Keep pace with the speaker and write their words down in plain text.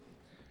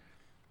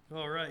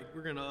All right,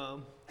 we're going to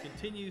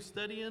continue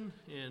studying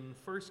in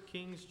 1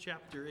 Kings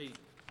chapter 8.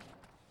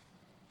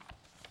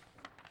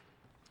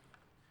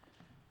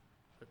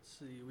 Let's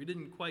see, we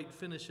didn't quite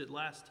finish it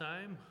last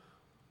time.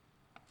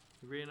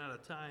 We ran out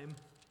of time.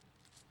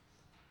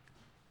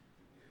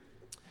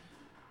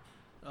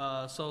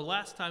 So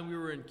last time we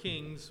were in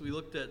Kings, we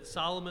looked at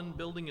Solomon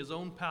building his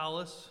own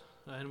palace,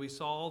 and we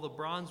saw all the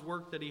bronze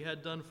work that he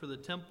had done for the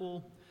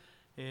temple,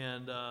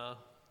 and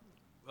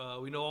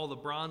we know all the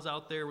bronze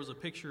out there was a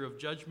picture of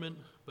judgment,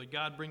 but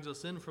God brings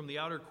us in from the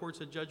outer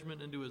courts of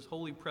judgment into his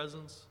holy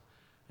presence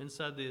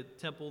inside the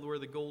temple where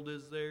the gold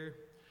is there.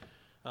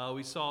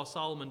 We saw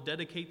Solomon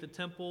dedicate the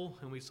temple,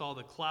 and we saw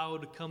the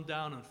cloud come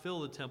down and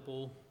fill the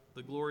temple,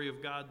 the glory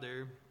of God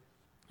there,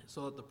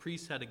 so that the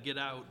priests had to get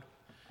out.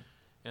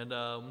 And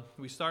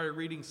we started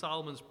reading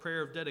Solomon's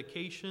prayer of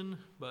dedication,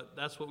 but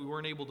that's what we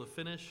weren't able to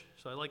finish.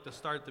 So I'd like to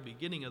start at the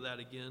beginning of that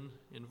again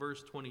in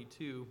verse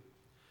 22.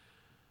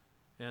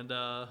 And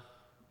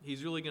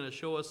he's really going to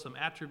show us some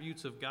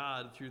attributes of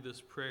God through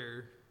this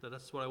prayer.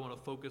 That's what I want to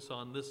focus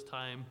on this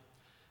time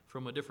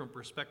from a different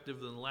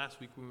perspective than last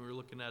week when we were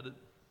looking at it.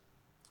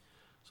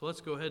 So let's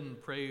go ahead and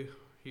pray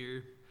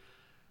here.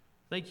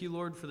 Thank you,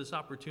 Lord, for this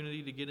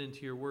opportunity to get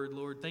into your word,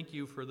 Lord. Thank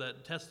you for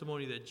that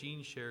testimony that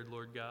Gene shared,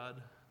 Lord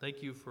God.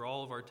 Thank you for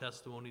all of our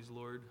testimonies,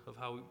 Lord, of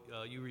how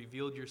you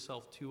revealed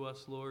yourself to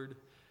us, Lord,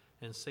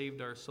 and saved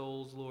our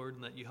souls, Lord,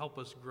 and that you help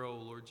us grow,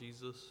 Lord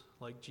Jesus.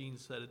 Like Gene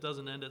said, it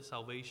doesn't end at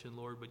salvation,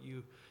 Lord, but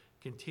you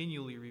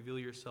continually reveal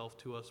yourself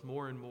to us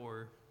more and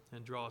more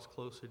and draw us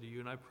closer to you.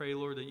 And I pray,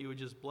 Lord, that you would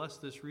just bless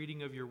this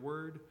reading of your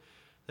word,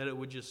 that it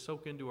would just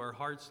soak into our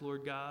hearts,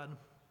 Lord God,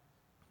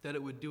 that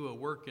it would do a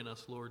work in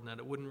us, Lord, and that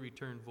it wouldn't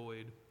return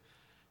void.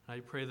 And I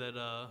pray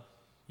that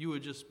you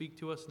would just speak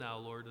to us now,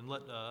 Lord, and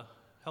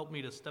help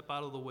me to step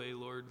out of the way,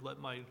 Lord. Let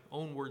my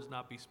own words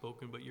not be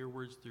spoken, but your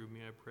words through me,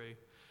 I pray.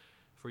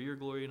 For your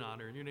glory and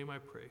honor. In your name I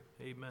pray.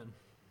 Amen.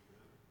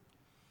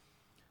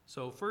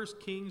 So 1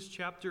 Kings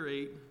chapter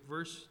 8,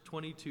 verse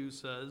 22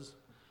 says,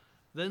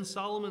 Then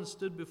Solomon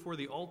stood before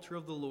the altar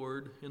of the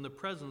Lord in the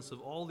presence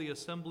of all the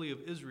assembly of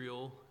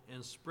Israel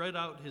and spread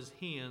out his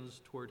hands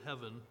toward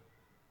heaven.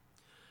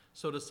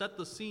 So to set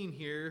the scene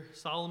here,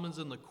 Solomon's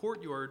in the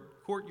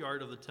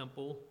courtyard of the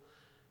temple,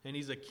 and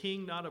he's a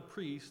king, not a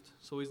priest,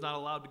 so he's not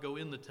allowed to go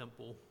in the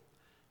temple.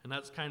 And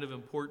that's kind of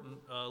important.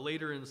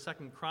 Later in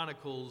 2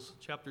 Chronicles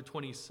chapter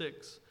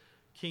 26,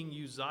 King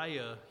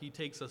Uzziah, he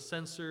takes a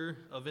censer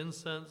of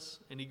incense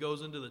and he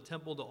goes into the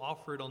temple to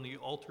offer it on the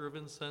altar of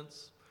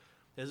incense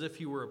as if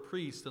he were a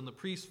priest. And the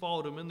priests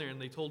followed him in there and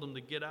they told him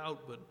to get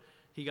out, but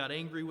he got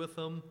angry with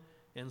them,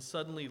 and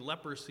suddenly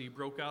leprosy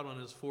broke out on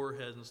his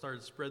forehead and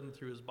started spreading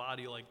through his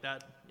body like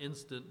that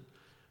instant.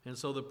 And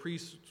so the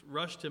priests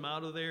rushed him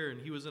out of there,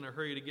 and he was in a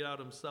hurry to get out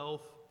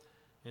himself.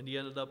 And he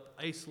ended up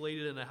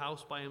isolated in a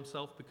house by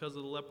himself because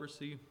of the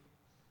leprosy.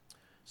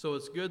 So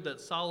it's good that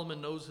Solomon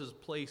knows his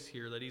place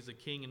here, that he's a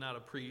king and not a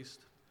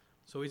priest.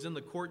 So he's in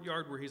the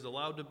courtyard where he's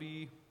allowed to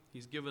be.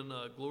 He's given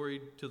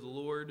glory to the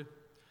Lord.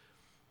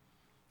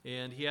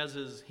 And he has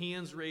his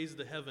hands raised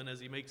to heaven as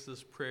he makes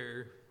this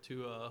prayer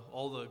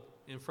to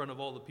in front of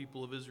all the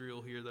people of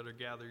Israel here that are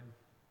gathered.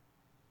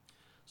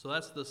 So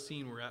that's the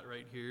scene we're at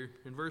right here.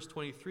 In verse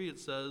 23 it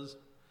says,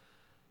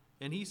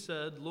 And he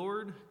said,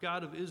 Lord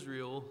God of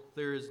Israel,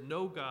 there is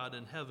no God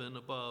in heaven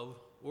above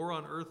or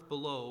on earth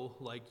below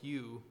like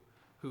you,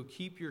 who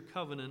keep your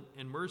covenant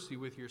and mercy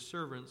with your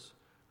servants,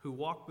 who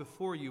walk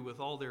before you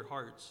with all their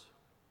hearts.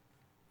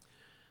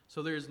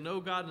 So there is no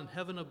God in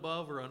heaven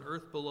above or on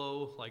earth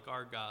below like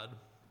our God.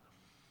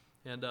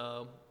 And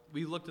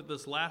we looked at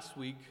this last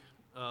week,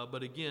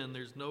 but again,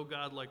 there's no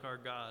God like our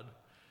God.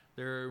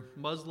 There are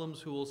Muslims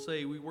who will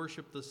say we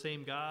worship the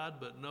same God,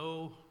 but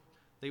no,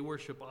 they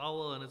worship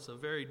Allah, and it's a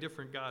very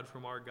different God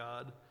from our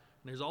God. And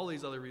there's all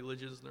these other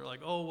religions, and they're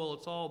like, oh, well,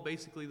 it's all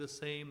basically the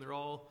same. They're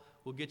all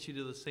will get you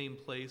to the same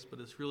place, but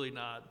it's really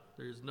not.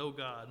 There's no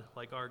God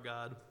like our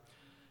God.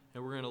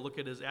 And we're going to look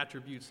at his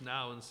attributes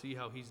now and see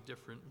how he's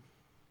different.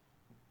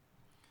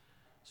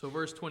 So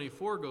verse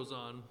 24 goes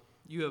on,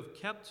 You have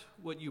kept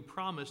what you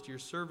promised your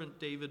servant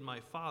David my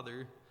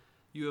father.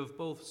 You have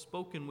both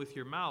spoken with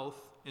your mouth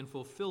and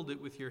fulfilled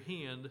it with your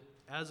hand,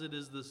 as it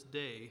is this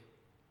day.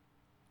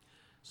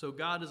 So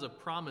God is a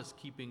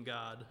promise-keeping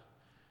God.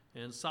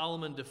 And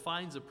Solomon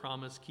defines a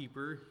promise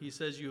keeper. He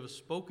says, you have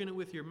spoken it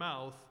with your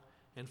mouth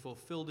and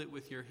fulfilled it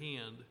with your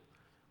hand.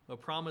 A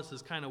promise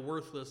is kind of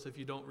worthless if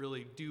you don't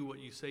really do what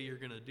you say you're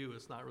going to do.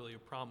 It's not really a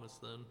promise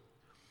then.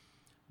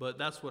 But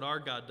that's what our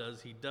God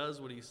does. He does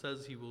what he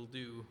says he will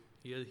do.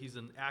 He's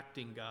an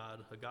acting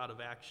God, a God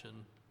of action.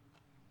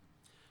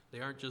 They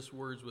aren't just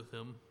words with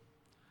him.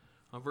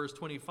 On verse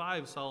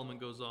 25, Solomon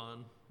goes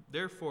on,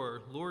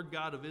 Therefore, Lord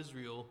God of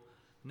Israel,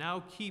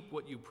 now keep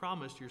what you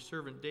promised your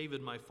servant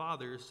David my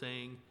father,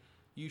 saying,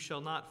 You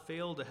shall not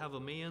fail to have a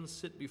man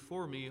sit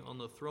before me on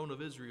the throne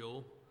of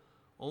Israel,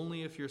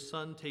 only if your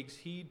son takes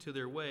heed to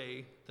their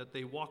way, that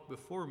they walk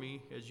before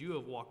me as you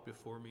have walked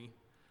before me.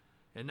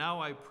 And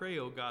now I pray,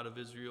 O God of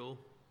Israel,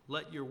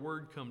 let your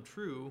word come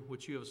true,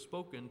 which you have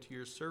spoken to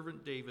your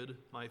servant David,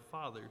 my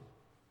father.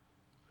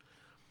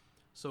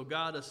 So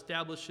God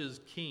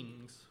establishes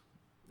kings,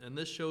 and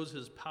this shows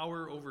his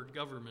power over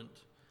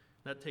government.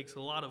 That takes a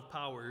lot of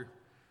power.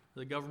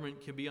 The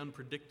government can be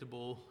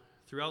unpredictable.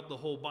 Throughout the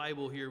whole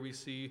Bible here, we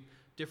see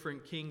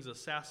different kings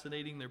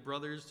assassinating their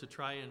brothers to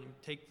try and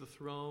take the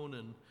throne,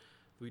 and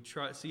we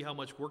see how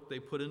much work they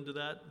put into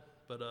that.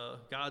 But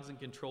God's in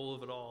control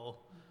of it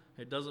all.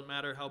 It doesn't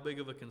matter how big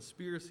of a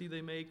conspiracy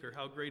they make, or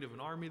how great of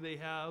an army they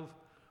have,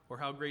 or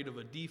how great of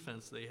a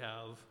defense they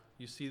have.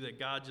 You see that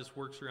God just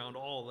works around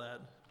all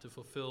that to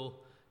fulfill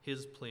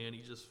his plan.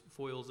 He just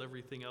foils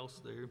everything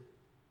else there.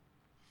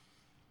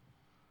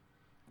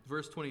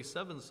 Verse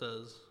 27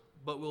 says,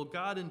 "But will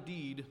God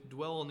indeed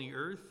dwell on the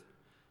earth?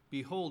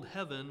 Behold,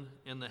 heaven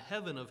and the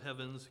heaven of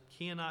heavens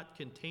cannot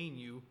contain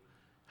you.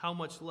 How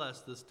much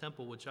less this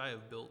temple which I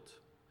have built?"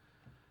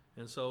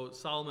 And so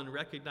Solomon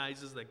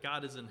recognizes that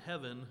God is in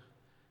heaven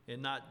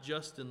and not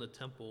just in the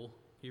temple.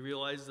 He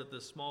realizes that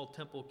this small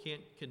temple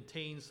can't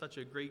contain such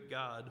a great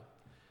God.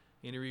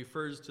 And he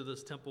refers to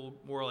this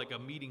temple more like a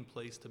meeting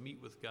place to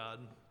meet with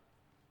God.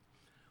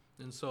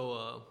 And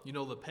so,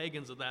 the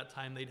pagans at that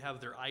time, they'd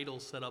have their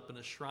idols set up in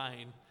a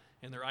shrine,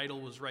 and their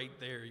idol was right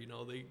there.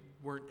 They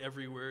weren't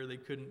everywhere. They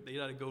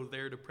had to go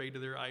there to pray to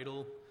their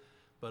idol.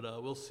 But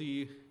we'll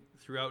see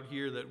throughout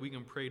here that we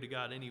can pray to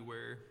God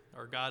anywhere.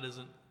 Our God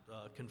isn't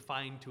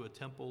confined to a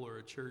temple or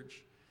a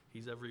church.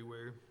 He's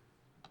everywhere.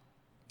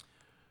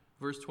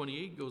 Verse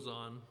 28 goes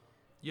on,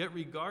 "Yet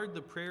regard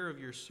the prayer of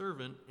your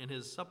servant and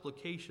his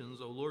supplications,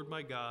 O Lord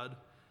my God,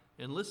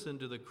 and listen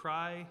to the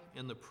cry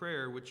and the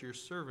prayer which your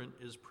servant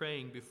is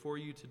praying before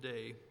you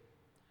today,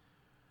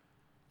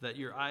 that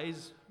your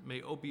eyes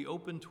may be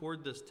open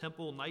toward this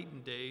temple night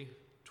and day,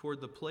 toward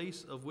the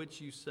place of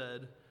which you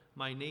said,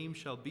 my name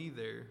shall be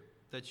there,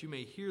 that you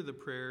may hear the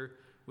prayer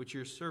which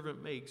your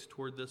servant makes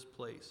toward this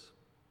place."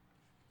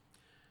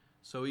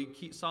 So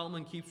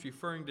Solomon keeps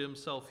referring to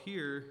himself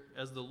here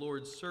as the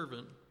Lord's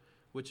servant,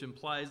 which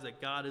implies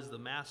that God is the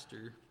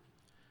master.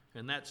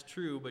 And that's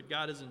true, but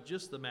God isn't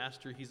just the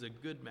master, he's a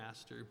good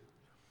master.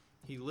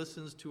 He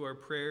listens to our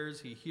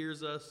prayers, he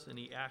hears us, and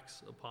he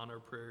acts upon our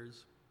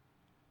prayers.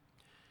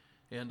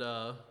 And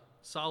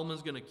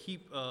Solomon's going to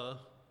keep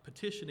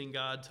petitioning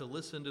God to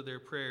listen to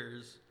their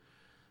prayers.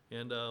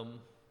 And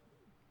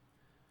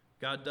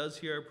God does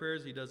hear our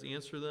prayers, he does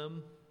answer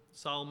them.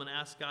 Solomon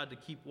asked God to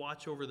keep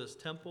watch over this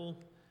temple,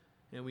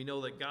 and we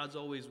know that God's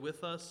always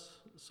with us.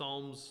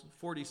 Psalms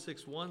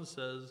 46:1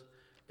 says,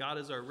 "God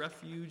is our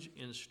refuge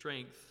and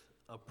strength,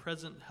 a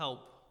present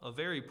help, a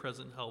very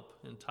present help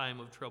in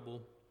time of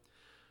trouble."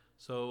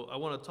 So I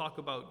want to talk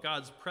about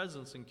God's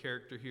presence and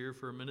character here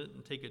for a minute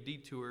and take a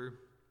detour.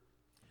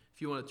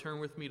 If you want to turn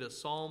with me to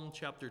Psalm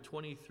chapter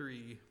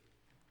 23.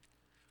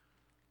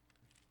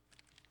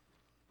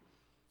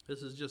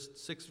 This is just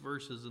 6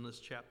 verses in this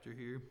chapter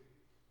here.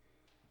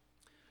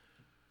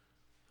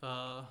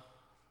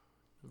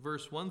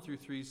 Verse 1 through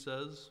 3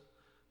 says,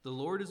 "The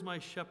Lord is my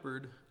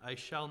shepherd, I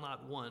shall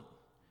not want.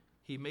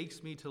 He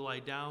makes me to lie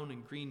down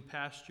in green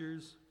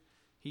pastures.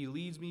 He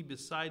leads me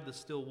beside the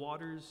still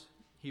waters.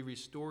 He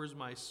restores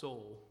my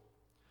soul."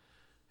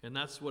 And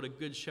that's what a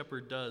good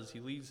shepherd does. He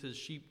leads his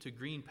sheep to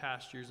green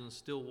pastures and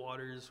still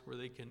waters where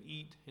they can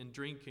eat and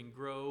drink and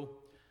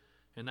grow.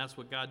 And that's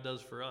what God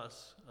does for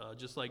us.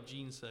 Just like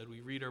Gene said,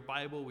 we read our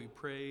Bible, we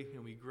pray,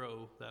 and we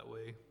grow that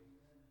way.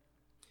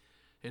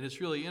 And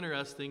it's really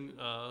interesting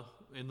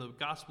in the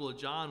Gospel of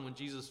John when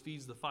Jesus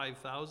feeds the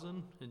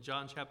 5,000 in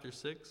John chapter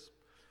 6.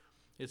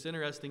 It's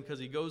interesting because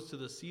he goes to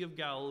the Sea of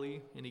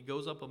Galilee and he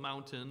goes up a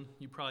mountain.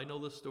 You probably know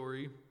the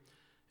story.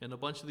 And a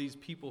bunch of these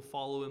people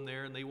follow him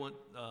there, and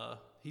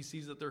he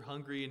sees that they're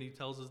hungry, and he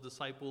tells his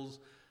disciples,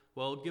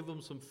 well, give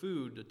them some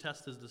food to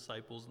test his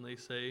disciples. And they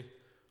say,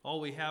 all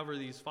we have are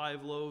these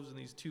 5 loaves and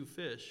these 2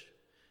 fish.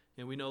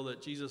 And we know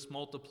that Jesus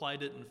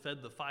multiplied it and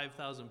fed the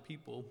 5,000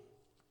 people.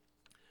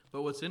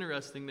 But what's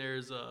interesting there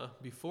is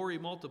before he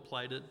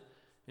multiplied it,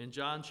 in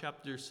John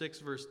chapter 6,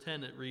 verse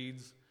 10, it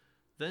reads,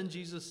 "Then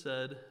Jesus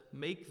said,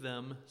 make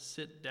them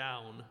sit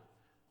down.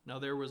 Now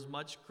there was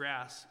much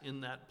grass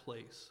in that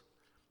place.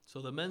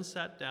 So the men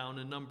sat down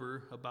in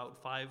number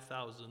about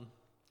 5,000.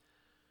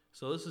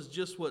 So this is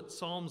just what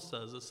Psalm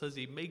says. It says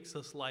he makes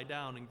us lie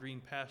down in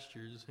green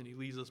pastures, and he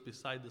leads us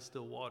beside the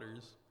still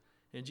waters.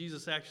 And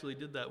Jesus actually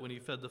did that when he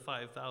fed the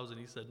 5,000.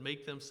 He said,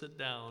 make them sit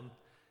down.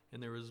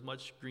 And there was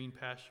much green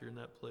pasture in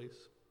that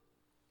place.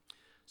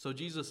 So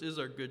Jesus is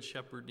our good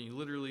shepherd, and he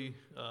literally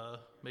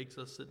makes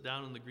us sit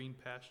down in the green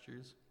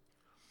pastures.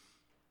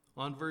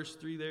 On verse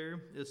 3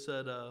 there, it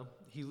said,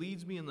 he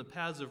leads me in the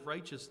paths of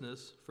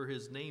righteousness for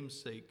his name's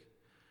sake.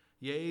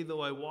 Yea, though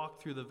I walk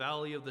through the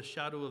valley of the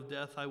shadow of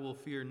death, I will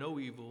fear no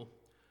evil,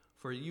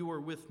 for you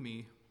are with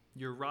me.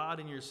 Your rod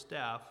and your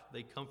staff,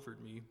 they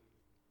comfort me.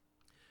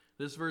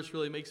 This verse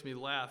really makes me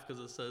laugh because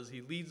it says,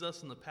 he leads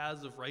us in the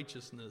paths of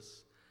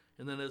righteousness.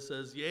 And then it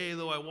says, yea,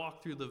 though I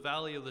walk through the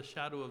valley of the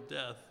shadow of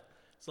death.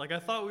 It's like, I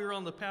thought we were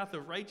on the path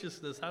of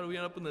righteousness. How do we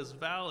end up in this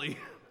valley?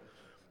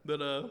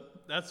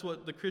 But that's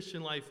what the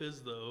Christian life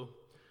is, though.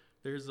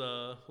 There's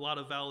a lot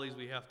of valleys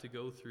we have to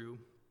go through.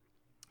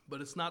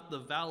 But it's not the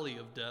valley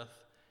of death.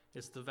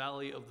 It's the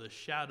valley of the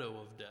shadow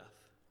of death.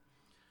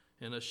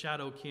 And a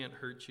shadow can't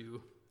hurt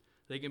you.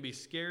 They can be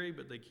scary,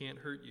 but they can't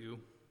hurt you.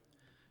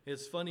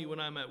 It's funny, when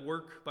I'm at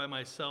work by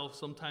myself,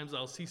 sometimes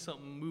I'll see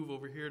something move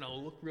over here, and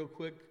I'll look real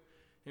quick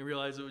and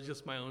realize it was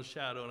just my own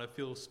shadow, and I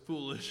feel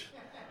foolish.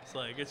 It's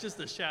like, it's just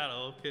a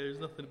shadow, okay? There's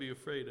nothing to be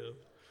afraid of.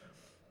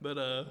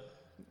 But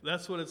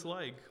that's what it's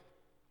like.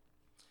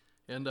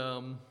 And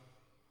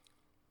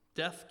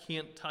death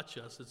can't touch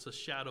us. It's a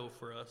shadow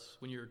for us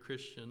when you're a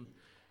Christian.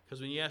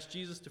 Because when you ask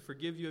Jesus to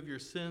forgive you of your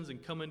sins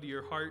and come into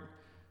your heart,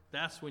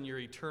 that's when your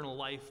eternal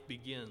life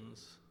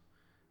begins.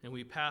 And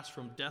we pass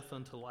from death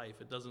unto life.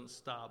 It doesn't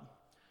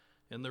stop.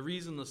 And the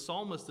reason the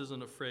psalmist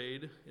isn't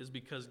afraid is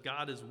because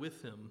God is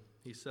with him.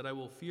 He said, I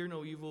will fear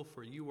no evil,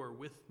 for you are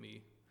with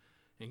me.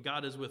 And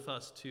God is with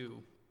us too.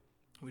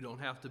 We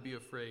don't have to be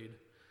afraid.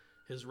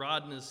 His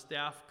rod and his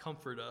staff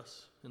comfort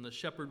us. And the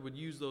shepherd would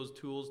use those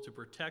tools to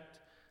protect,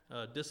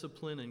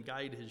 discipline, and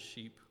guide his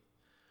sheep.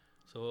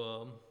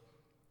 So,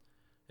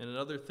 and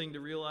another thing to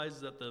realize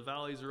is that the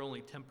valleys are only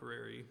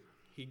temporary.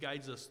 He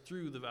guides us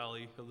through the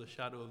valley of the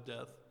shadow of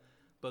death.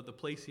 But the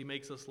place he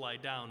makes us lie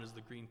down is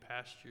the green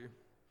pasture.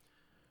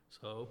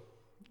 So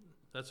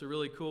that's a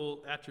really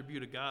cool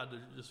attribute of God, to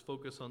just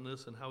focus on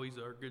this and how he's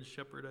our good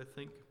shepherd, I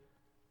think.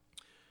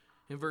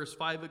 In verse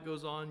 5 it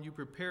goes on, you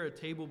prepare a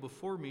table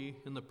before me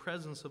in the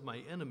presence of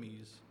my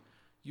enemies.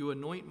 You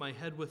anoint my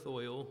head with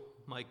oil,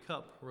 my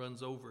cup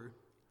runs over.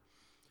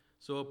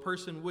 So a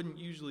person wouldn't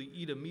usually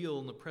eat a meal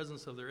in the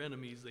presence of their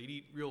enemies. They'd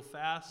eat real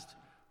fast,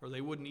 or they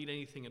wouldn't eat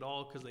anything at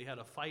all because they had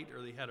a fight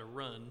or they had a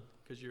run,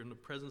 because you're in the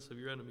presence of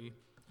your enemy.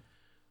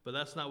 But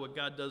that's not what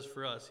God does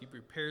for us. He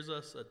prepares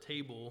us a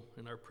table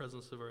in our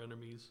presence of our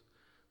enemies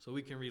so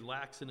we can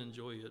relax and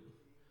enjoy it.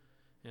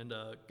 And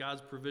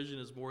God's provision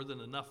is more than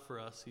enough for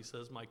us. He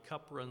says, my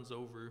cup runs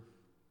over.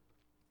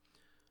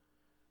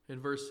 In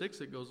verse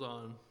 6 it goes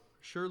on,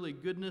 surely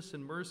goodness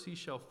and mercy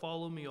shall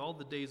follow me all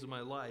the days of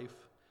my life,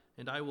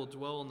 and I will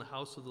dwell in the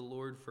house of the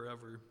Lord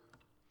forever.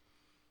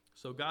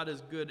 So God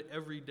is good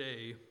every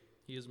day.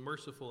 He is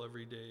merciful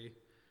every day.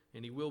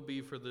 And he will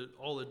be for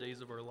all the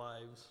days of our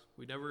lives.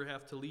 We never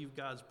have to leave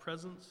God's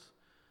presence.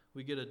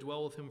 We get to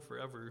dwell with him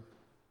forever.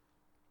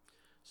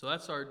 So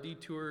that's our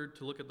detour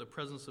to look at the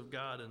presence of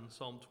God in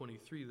Psalm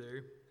 23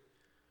 there.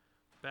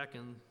 Back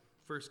in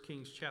 1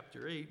 Kings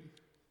chapter 8.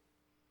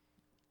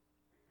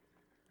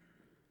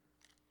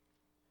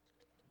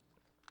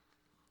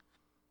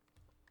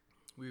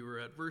 We were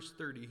at verse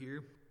 30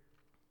 here.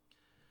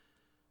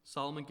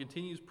 Solomon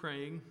continues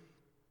praying,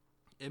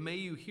 and may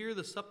you hear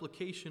the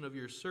supplication of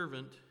your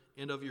servant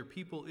and of your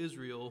people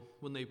Israel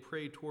when they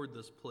pray toward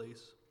this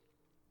place.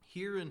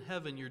 Hear in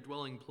heaven your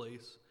dwelling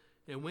place,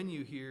 and when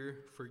you hear,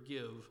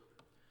 forgive.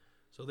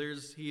 So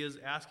he is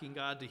asking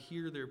God to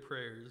hear their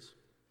prayers,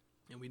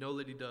 and we know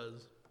that he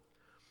does.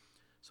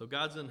 So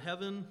God's in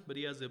heaven, but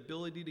he has the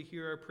ability to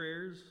hear our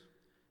prayers,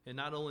 and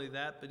not only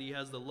that, but he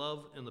has the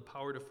love and the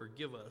power to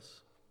forgive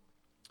us.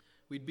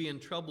 We'd be in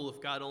trouble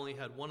if God only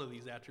had one of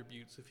these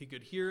attributes. If he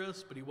could hear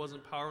us, but he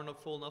wasn't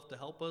powerful enough to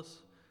help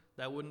us,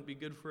 that wouldn't be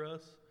good for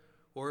us.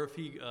 Or if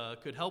he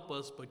could help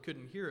us but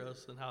couldn't hear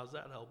us, then how does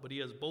that help? But he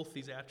has both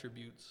these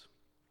attributes,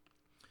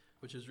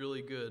 which is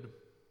really good.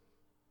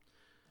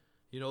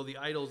 You know, the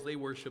idols they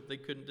worship, they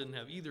didn't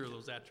have either of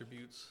those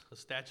attributes. A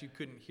statue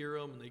couldn't hear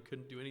them, and they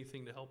couldn't do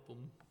anything to help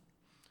them.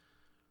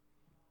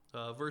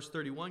 Verse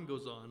 31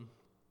 goes on.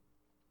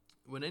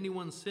 When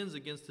anyone sins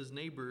against his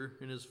neighbor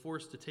and is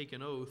forced to take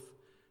an oath,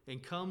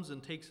 and comes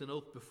and takes an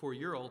oath before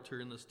your altar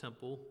in this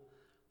temple,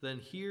 then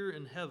hear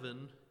in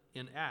heaven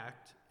and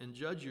act and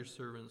judge your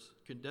servants,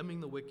 condemning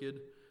the wicked,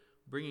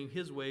 bringing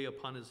his way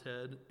upon his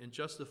head, and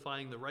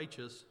justifying the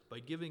righteous by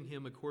giving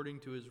him according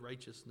to his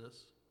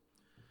righteousness.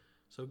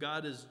 So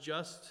God is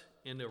just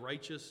and a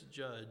righteous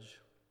judge.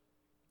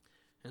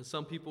 And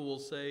some people will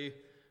say,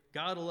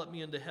 God will let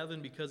me into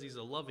heaven because he's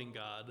a loving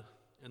God.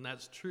 And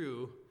that's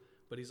true,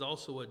 but he's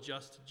also a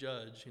just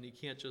judge, and he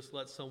can't just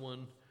let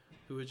someone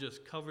who is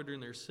just covered in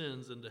their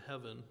sins into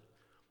heaven.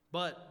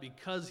 But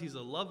because he's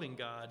a loving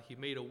God, he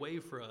made a way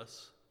for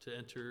us to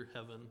enter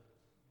heaven.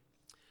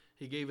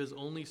 He gave his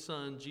only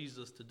son,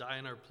 Jesus, to die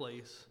in our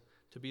place,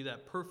 to be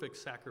that perfect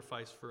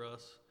sacrifice for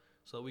us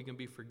so that we can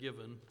be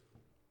forgiven.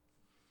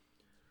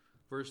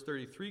 Verse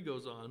 33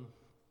 goes on,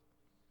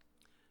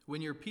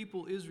 when your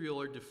people Israel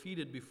are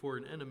defeated before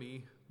an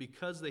enemy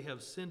because they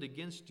have sinned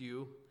against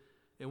you,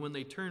 and when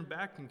they turn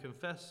back and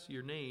confess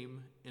your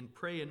name and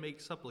pray and make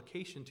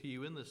supplication to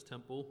you in this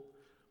temple,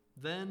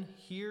 then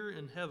hear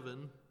in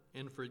heaven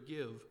and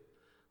forgive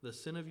the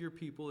sin of your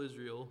people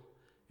Israel,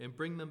 and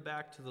bring them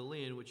back to the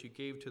land which you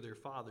gave to their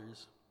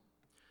fathers.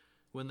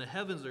 When the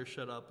heavens are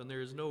shut up and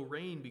there is no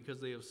rain because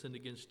they have sinned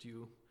against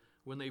you,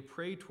 when they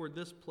pray toward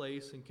this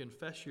place and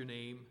confess your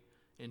name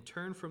and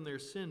turn from their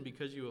sin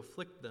because you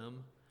afflict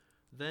them,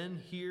 then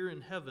hear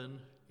in heaven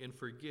and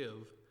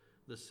forgive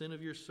the sin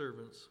of your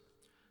servants,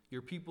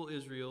 your people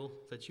Israel,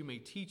 that you may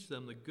teach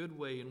them the good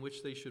way in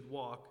which they should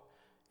walk,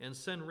 and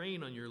send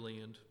rain on your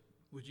land,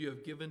 which you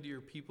have given to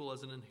your people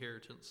as an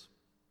inheritance.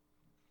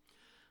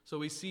 So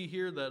we see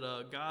here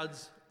that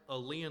God's a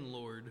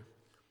landlord.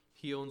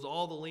 He owns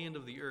all the land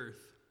of the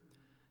earth.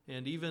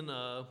 And even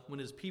when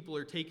his people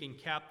are taken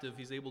captive,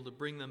 he's able to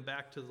bring them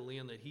back to the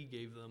land that he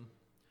gave them.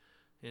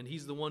 And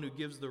he's the one who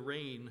gives the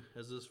rain,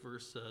 as this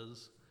verse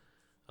says.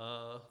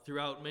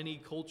 Throughout many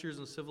cultures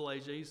and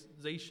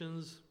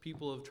civilizations,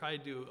 people have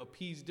tried to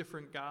appease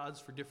different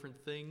gods for different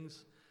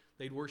things.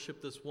 They'd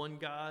worship this one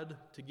god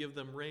to give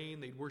them rain.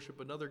 They'd worship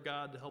another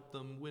god to help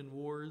them win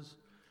wars.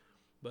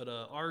 But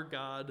our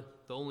God,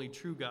 the only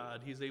true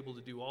God, he's able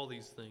to do all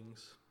these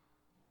things.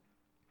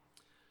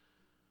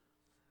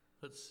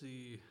 Let's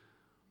see.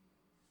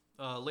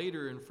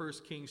 Later in 1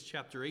 Kings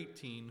chapter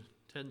 18,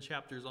 10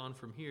 chapters on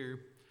from here,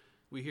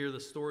 we hear the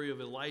story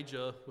of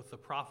Elijah with the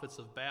prophets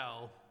of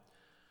Baal.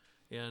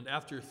 And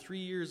after 3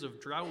 years of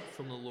drought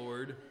from the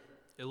Lord,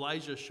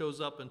 Elijah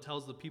shows up and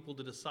tells the people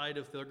to decide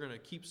if they're going to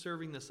keep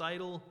serving this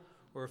idol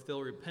or if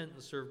they'll repent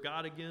and serve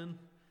God again.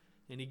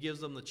 And he gives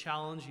them the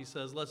challenge. He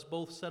says, let's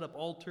both set up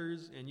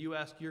altars, and you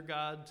ask your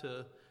God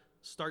to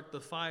start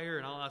the fire,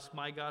 and I'll ask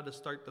my God to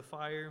start the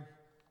fire.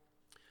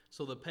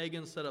 So the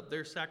pagans set up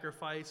their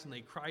sacrifice, and they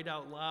cried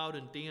out loud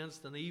and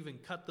danced, and they even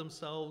cut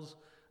themselves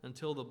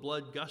until the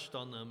blood gushed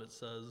on them, it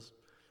says.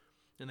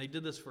 And they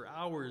did this for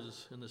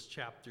hours in this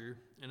chapter.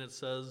 And it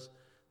says,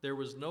 there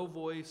was no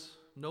voice,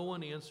 no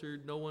one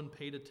answered, no one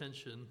paid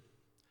attention.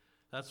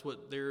 That's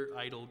what their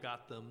idol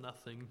got them,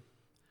 nothing.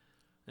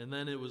 And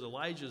then it was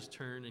Elijah's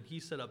turn, and he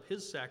set up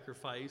his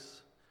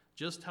sacrifice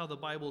just how the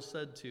Bible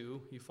said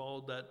to. He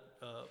followed that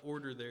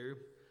order there.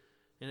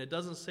 And it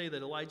doesn't say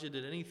that Elijah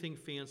did anything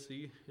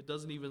fancy. It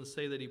doesn't even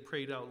say that he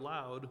prayed out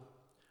loud,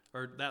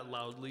 or that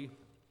loudly.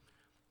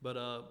 But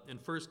in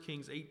 1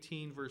 Kings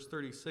 18, verse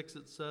 36,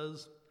 it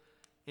says,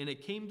 and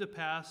it came to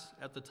pass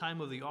at the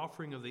time of the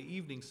offering of the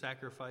evening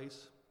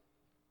sacrifice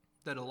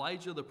that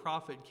Elijah the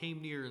prophet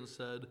came near and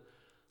said,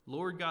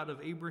 Lord God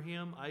of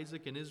Abraham,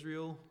 Isaac, and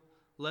Israel,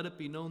 let it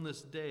be known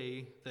this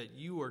day that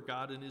you are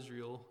God in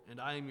Israel, and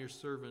I am your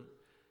servant,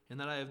 and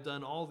that I have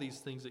done all these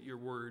things at your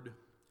word.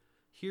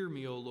 Hear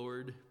me, O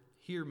Lord,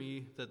 hear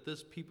me, that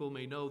this people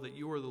may know that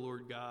you are the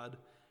Lord God,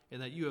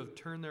 and that you have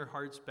turned their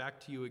hearts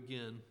back to you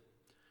again.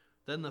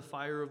 Then the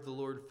fire of the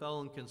Lord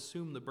fell and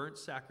consumed the burnt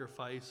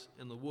sacrifice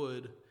and the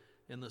wood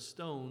and the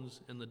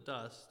stones and the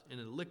dust, and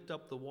it licked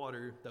up the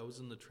water that was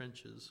in the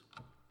trenches.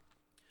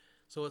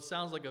 So it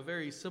sounds like a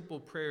very simple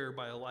prayer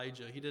by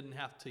Elijah. He didn't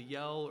have to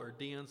yell or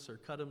dance or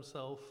cut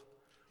himself.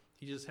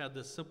 He just had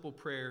this simple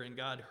prayer, and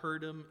God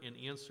heard him and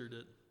answered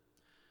it.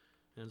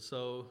 And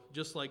so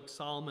just like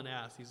Solomon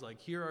asked, he's like,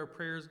 hear our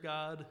prayers,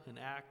 God, and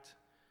act.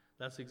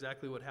 That's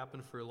exactly what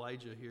happened for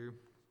Elijah here.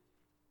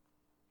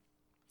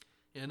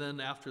 And then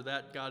after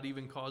that, God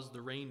even caused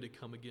the rain to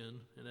come again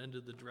and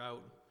ended the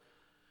drought.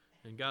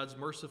 And God's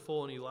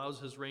merciful, and he allows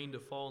his rain to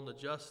fall on the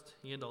just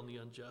and on the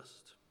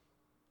unjust.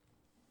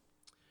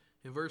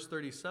 In verse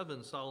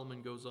 37,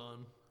 Solomon goes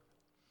on,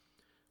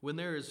 when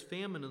there is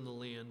famine in the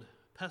land,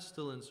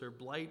 pestilence or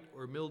blight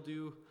or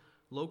mildew,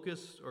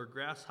 locusts or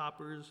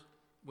grasshoppers,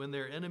 when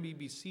their enemy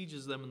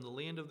besieges them in the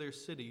land of their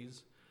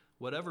cities,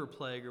 whatever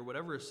plague or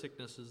whatever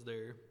sickness is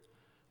there,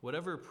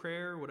 whatever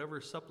prayer, whatever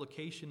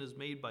supplication is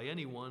made by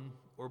anyone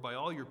or by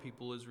all your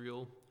people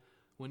Israel,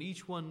 when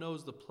each one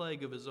knows the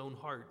plague of his own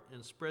heart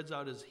and spreads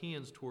out his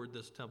hands toward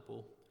this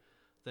temple,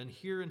 then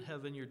hear in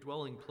heaven your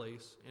dwelling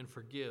place and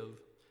forgive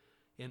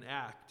and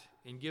act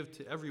and give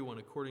to everyone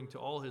according to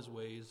all his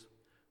ways,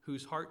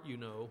 whose heart you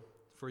know,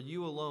 for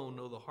you alone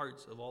know the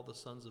hearts of all the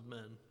sons of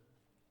men,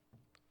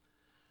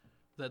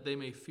 that they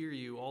may fear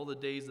you all the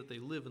days that they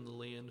live in the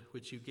land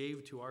which you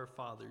gave to our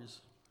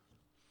fathers.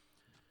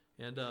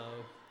 And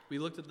we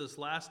looked at this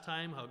last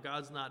time, how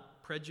God's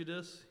not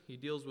prejudiced. He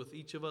deals with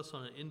each of us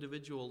on an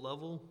individual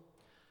level.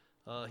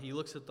 He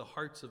looks at the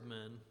hearts of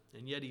men,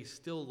 and yet he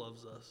still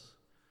loves us,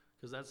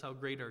 because that's how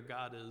great our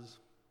God is.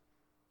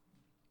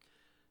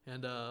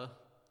 And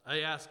I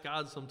ask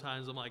God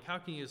sometimes, I'm like, how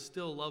can you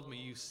still love me?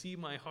 You see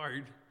my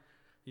heart.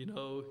 You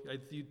know,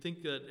 you'd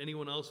think that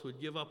anyone else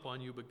would give up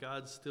on you, but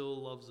God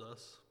still loves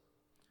us,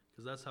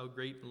 because that's how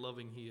great and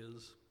loving he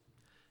is.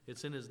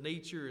 It's in his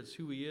nature. It's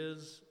who he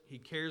is. He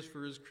cares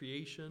for his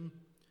creation.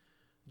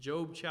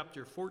 Job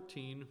chapter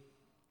 14,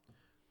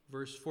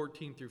 verse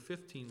 14 through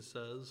 15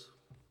 says,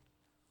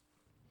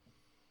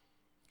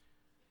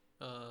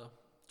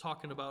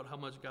 talking about how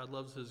much God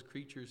loves his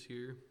creatures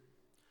here,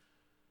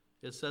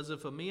 it says,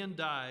 if a man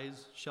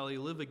dies, shall he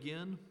live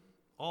again?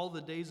 All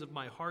the days of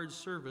my hard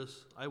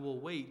service I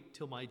will wait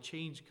till my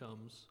change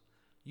comes.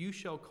 You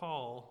shall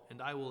call, and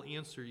I will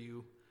answer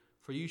you,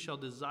 for you shall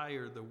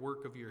desire the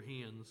work of your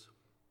hands.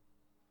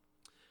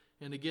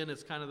 And again,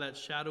 it's kind of that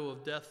shadow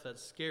of death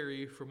that's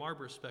scary from our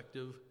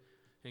perspective,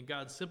 and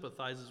God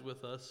sympathizes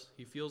with us.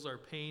 He feels our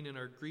pain and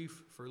our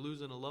grief for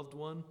losing a loved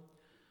one,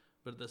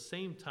 but at the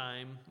same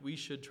time, we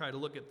should try to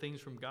look at things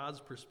from God's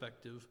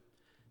perspective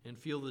and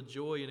feel the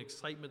joy and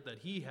excitement that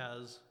he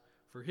has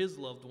for his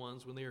loved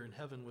ones when they are in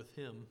heaven with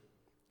him.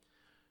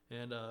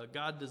 And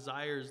God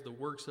desires the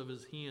works of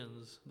his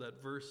hands,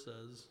 that verse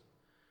says.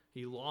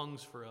 He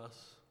longs for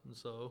us. And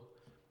so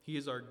he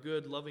is our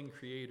good, loving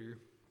creator.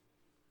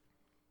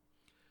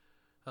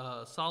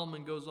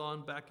 Solomon goes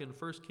on back in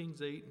 1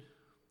 Kings 8,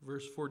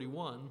 verse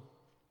 41.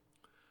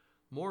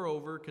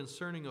 Moreover,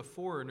 concerning a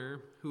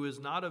foreigner who is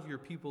not of your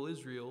people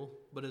Israel,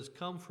 but has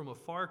come from a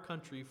far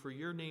country for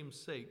your name's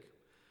sake,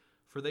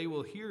 for they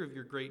will hear of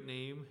your great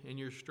name and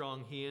your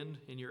strong hand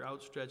and your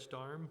outstretched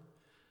arm,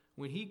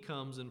 when he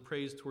comes and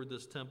prays toward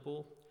this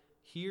temple,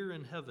 hear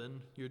in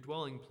heaven your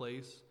dwelling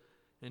place,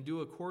 and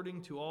do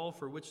according to all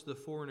for which the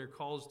foreigner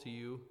calls to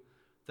you,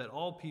 that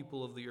all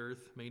people of the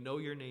earth may know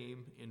your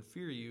name and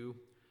fear you,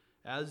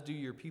 as do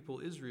your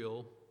people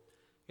Israel,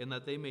 and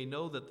that they may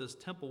know that this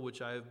temple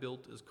which I have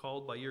built is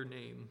called by your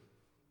name.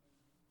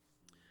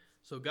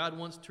 So God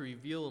wants to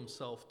reveal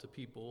himself to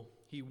people.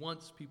 He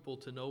wants people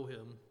to know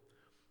him.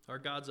 Our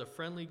God's a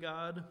friendly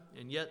God,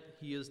 and yet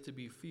he is to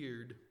be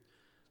feared.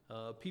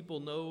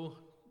 People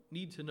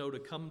need to know to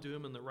come to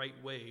him in the right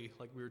way,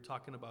 like we were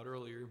talking about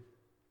earlier.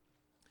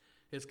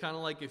 It's kind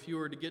of like if you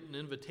were to get an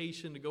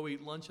invitation to go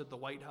eat lunch at the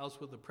White House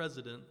with the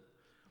president,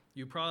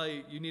 you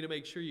need to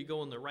make sure you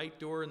go in the right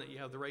door and that you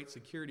have the right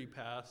security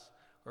pass,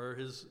 or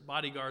his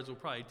bodyguards will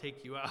probably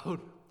take you out.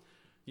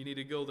 You need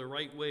to go the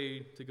right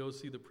way to go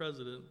see the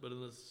president, but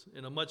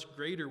in a much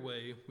greater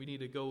way, we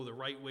need to go the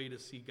right way to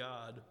see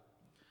God.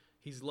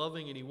 He's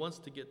loving and he wants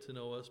to get to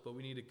know us, but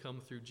we need to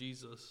come through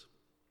Jesus.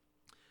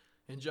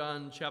 In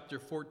John chapter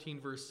 14,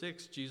 verse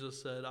 6,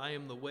 Jesus said, I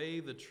am the way,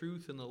 the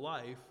truth, and the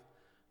life.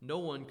 No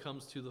one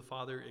comes to the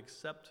Father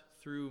except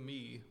through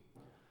me.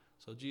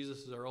 So Jesus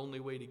is our only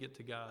way to get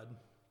to God.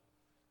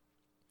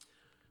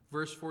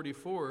 Verse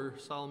 44,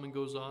 Solomon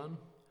goes on,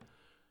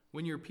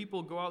 when your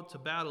people go out to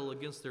battle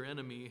against their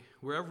enemy,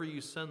 wherever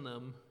you send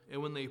them,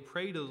 and when they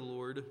pray to the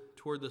Lord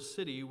toward the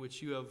city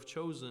which you have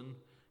chosen,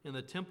 and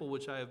the temple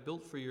which I have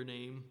built for your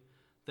name,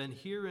 then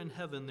hear in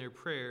heaven their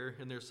prayer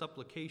and their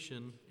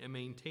supplication, and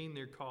maintain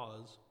their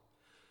cause.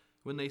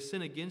 When they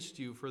sin against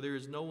you, for there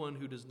is no one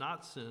who does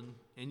not sin,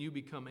 and you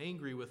become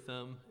angry with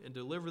them, and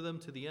deliver them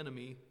to the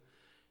enemy,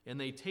 and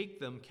they take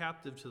them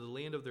captive to the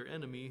land of their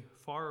enemy,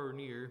 far or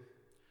near,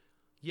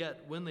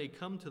 yet when they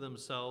come to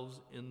themselves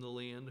in the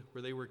land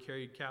where they were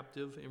carried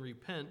captive, and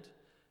repent,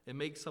 and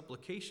make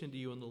supplication to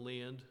you in the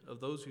land of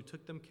those who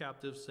took them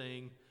captive,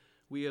 saying,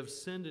 we have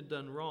sinned and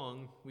done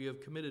wrong, we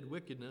have committed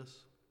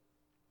wickedness,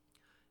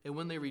 and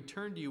when they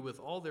return to you with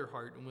all their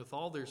heart and with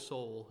all their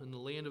soul in the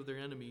land of their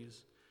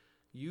enemies,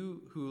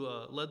 you who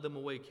led them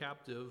away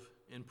captive,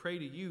 and pray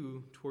to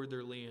you toward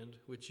their land,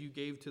 which you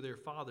gave to their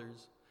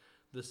fathers,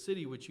 the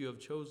city which you have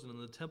chosen,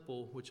 and the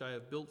temple which I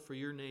have built for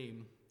your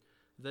name,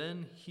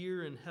 then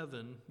hear in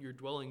heaven your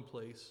dwelling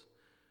place,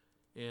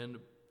 and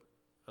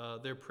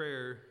their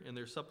prayer and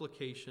their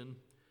supplication,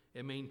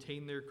 and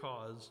maintain their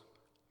cause,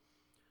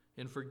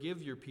 and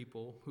forgive your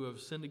people who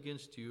have sinned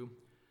against you,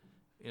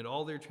 and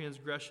all their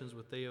transgressions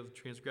which they have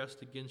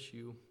transgressed against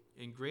you,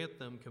 and grant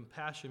them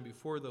compassion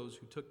before those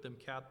who took them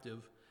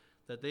captive,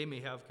 that they may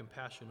have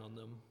compassion on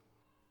them.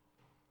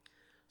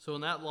 So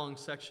in that long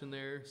section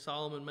there,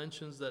 Solomon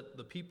mentions that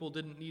the people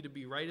didn't need to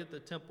be right at the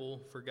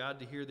temple for God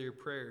to hear their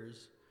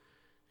prayers.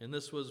 And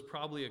this was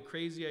probably a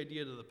crazy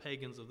idea to the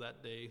pagans of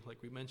that day,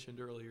 like we mentioned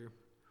earlier.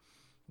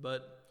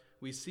 But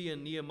we see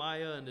in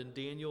Nehemiah and in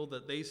Daniel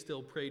that they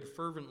still prayed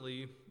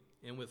fervently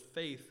and with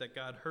faith that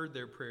God heard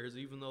their prayers,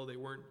 even though they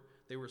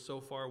were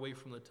so far away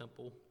from the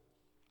temple.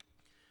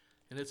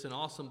 And it's an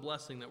awesome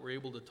blessing that we're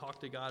able to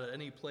talk to God at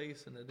any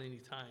place and at any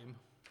time.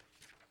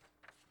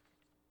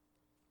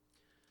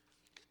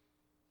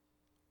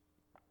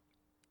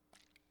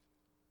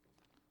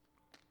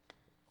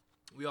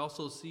 We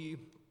also see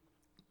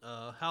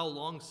how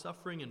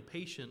long-suffering and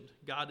patient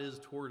God is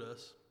toward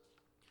us.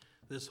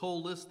 This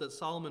whole list that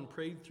Solomon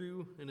prayed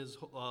through in his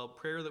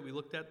prayer that we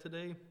looked at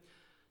today,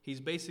 he's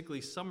basically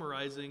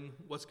summarizing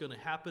what's going to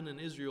happen in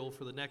Israel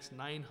for the next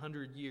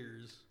 900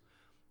 years.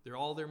 They're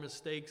all their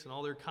mistakes and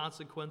all their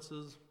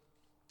consequences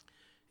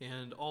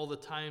and all the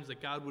times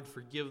that God would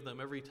forgive them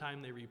every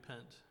time they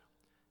repent.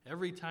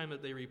 Every time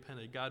that they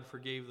repented, God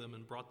forgave them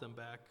and brought them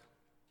back.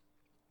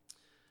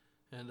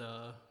 And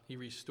he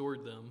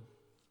restored them.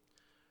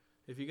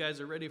 If you guys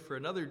are ready for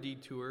another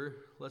detour,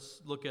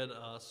 let's look at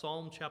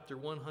Psalm chapter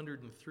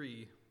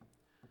 103.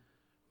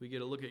 We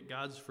get a look at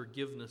God's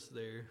forgiveness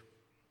there.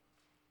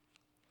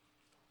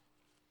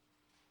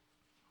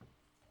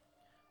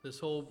 This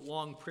whole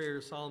long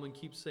prayer, Solomon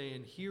keeps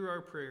saying, hear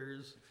our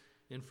prayers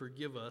and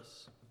forgive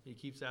us. He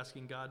keeps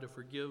asking God to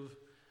forgive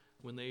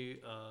when they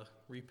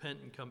repent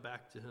and come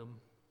back to him.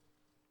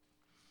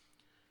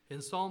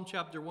 In Psalm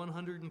chapter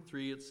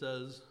 103, it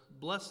says,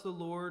 bless the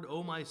Lord,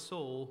 O my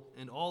soul,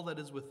 and all that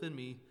is within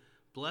me.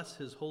 Bless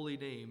his holy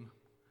name.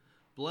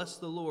 Bless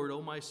the Lord,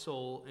 O my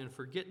soul, and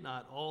forget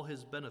not all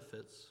his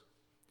benefits.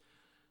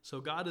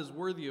 So God is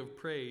worthy of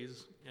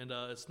praise, and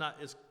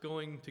it's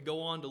going to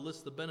go on to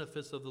list the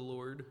benefits of the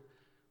Lord,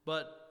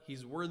 but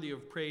he's worthy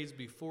of praise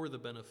before the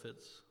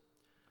benefits.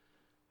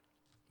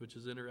 which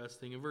is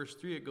interesting. In verse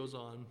 3 it goes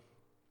on.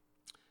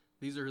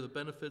 These are the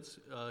benefits.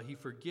 He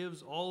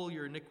forgives all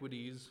your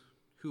iniquities,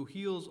 who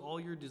heals all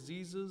your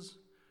diseases,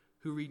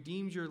 who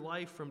redeems your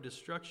life from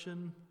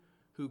destruction,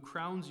 who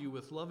crowns you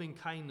with loving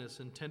kindness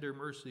and tender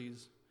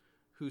mercies,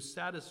 who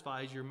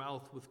satisfies your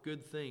mouth with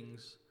good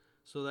things,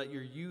 so that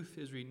your youth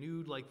is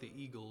renewed like the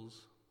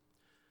eagles.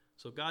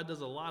 So God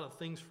does a lot of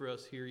things for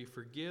us here. He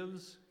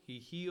forgives, he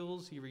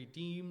heals, he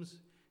redeems,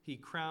 he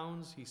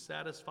crowns, he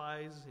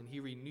satisfies, and he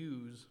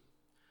renews.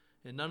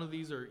 And none of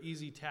these are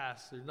easy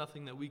tasks. There's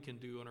nothing that we can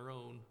do on our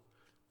own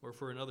or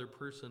for another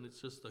person.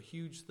 It's just a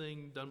huge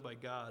thing done by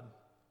God.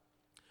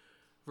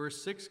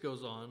 Verse 6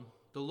 goes on,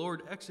 the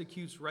Lord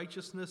executes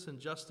righteousness and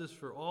justice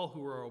for all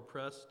who are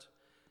oppressed.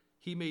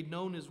 He made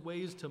known his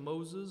ways to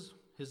Moses,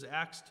 his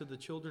acts to the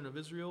children of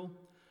Israel.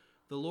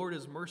 The Lord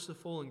is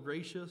merciful and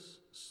gracious,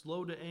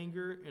 slow to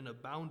anger and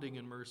abounding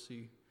in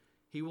mercy.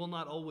 He will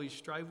not always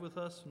strive with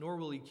us, nor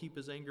will he keep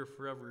his anger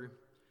forever.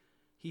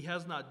 He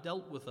has not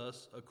dealt with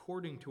us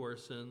according to our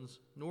sins,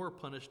 nor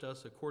punished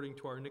us according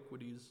to our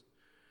iniquities.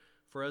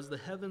 For as the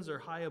heavens are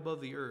high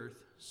above the earth,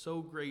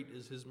 so great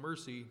is his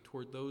mercy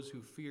toward those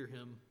who fear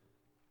him.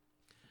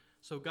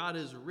 So God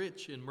is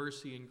rich in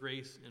mercy and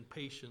grace and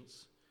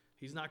patience.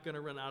 He's not going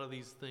to run out of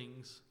these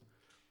things.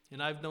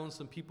 And I've known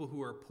some people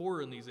who are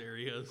poor in these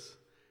areas.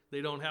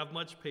 They don't have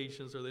much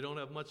patience or they don't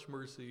have much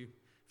mercy.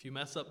 If you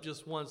mess up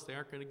just once, they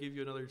aren't going to give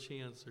you another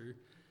chance. Or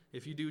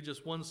if you do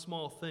just one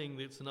small thing,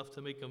 it's enough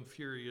to make them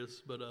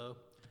furious. But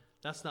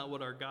that's not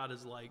what our God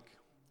is like.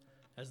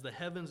 As the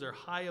heavens are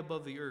high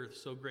above the earth,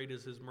 so great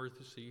is his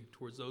mercy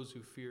towards those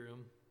who fear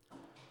him.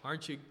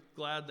 Aren't you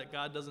glad that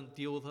God doesn't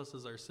deal with us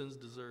as our sins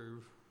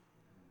deserve?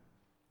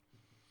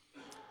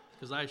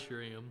 Because I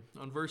sure am.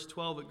 On verse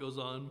 12 it goes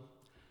on,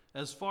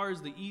 as far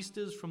as the east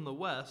is from the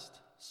west,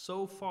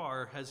 so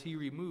far has he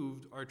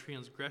removed our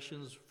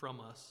transgressions from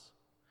us.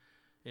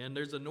 And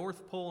there's a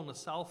North Pole and a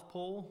South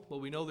Pole, but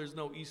we know there's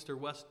no east or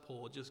west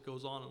pole. It just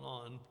goes on and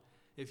on.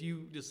 If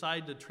you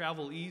decide to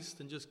travel east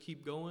and just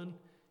keep going,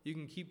 you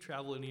can keep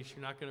traveling east.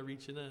 You're not going to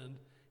reach an end.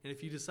 And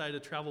if you decide to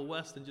travel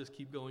west and just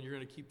keep going, you're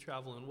going to keep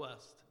traveling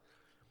west.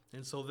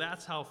 And so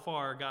that's how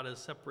far God has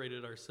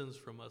separated our sins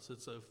from us.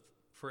 It's a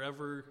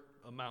forever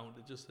amount.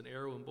 It's just an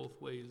arrow in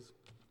both ways.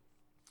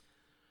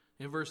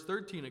 In verse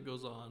 13 it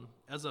goes on,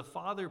 as a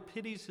father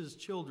pities his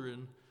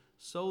children,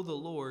 so the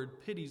Lord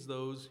pities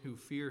those who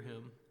fear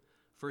him.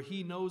 For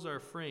he knows our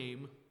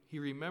frame, he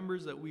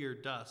remembers that we are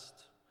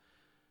dust.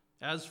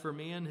 As for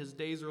man, his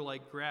days are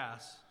like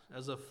grass,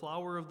 as a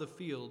flower of the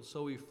field,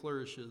 so he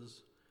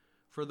flourishes.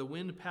 For the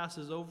wind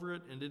passes over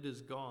it, and it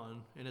is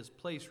gone, and its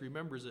place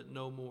remembers it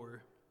no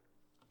more.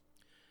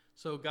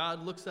 So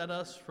God looks at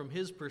us from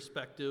his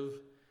perspective,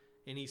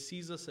 and he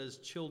sees us as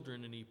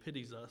children, and he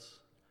pities us.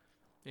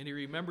 And he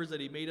remembers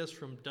that he made us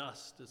from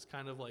dust. It's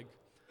kind of like,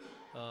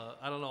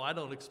 I don't know, I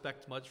don't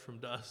expect much from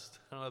dust.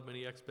 I don't have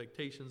many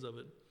expectations of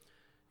it.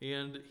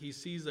 And he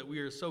sees that we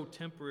are so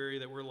temporary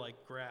that we're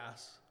like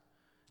grass.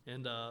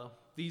 And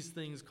these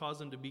things cause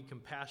him to be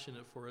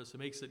compassionate for us. It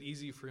makes it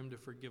easy for him to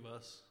forgive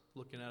us,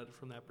 looking at it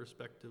from that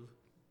perspective.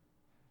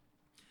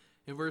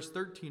 In verse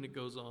 13 it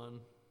goes on.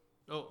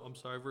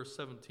 Verse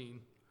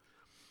 17.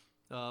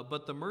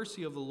 But the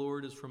mercy of the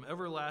Lord is from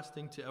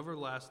everlasting to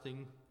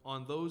everlasting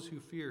on those who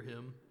fear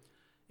him,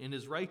 and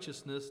his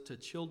righteousness to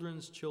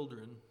children's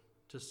children,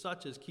 to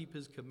such as keep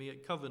his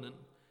covenant,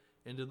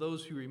 and to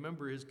those who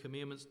remember his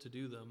commandments to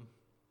do them.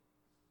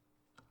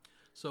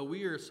 So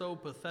we are so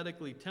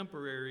pathetically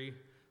temporary,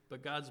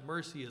 but God's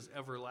mercy is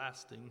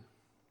everlasting.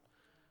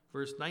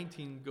 Verse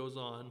 19 goes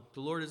on,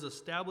 the Lord has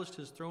established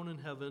his throne in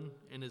heaven,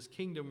 and his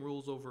kingdom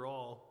rules over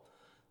all.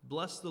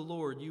 Bless the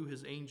Lord, you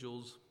his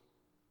angels,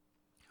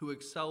 who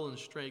excel in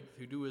strength,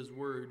 who do his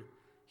word,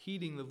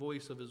 heeding the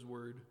voice of his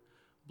word.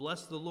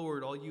 Bless the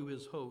Lord, all you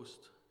his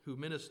host, you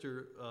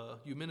ministers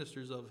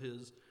of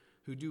his,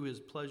 who do his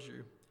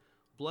pleasure.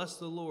 Bless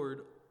the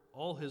Lord,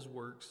 all his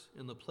works,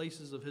 in the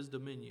places of his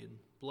dominion.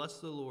 Bless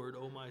the Lord,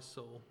 O my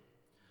soul.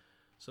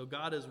 So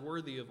God is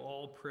worthy of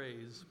all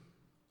praise.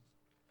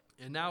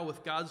 And now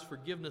with God's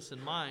forgiveness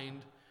in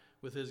mind,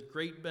 with his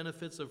great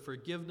benefits of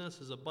forgiveness,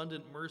 his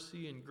abundant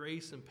mercy and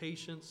grace and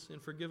patience in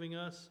forgiving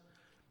us,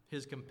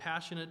 his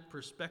compassionate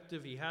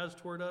perspective he has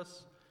toward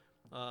us,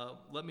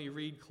 let me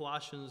read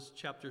Colossians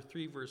chapter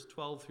 3, verse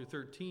 12 through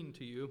 13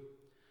 to you.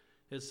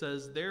 It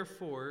says,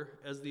 therefore,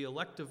 as the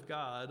elect of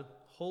God,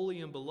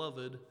 holy and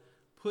beloved,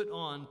 put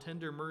on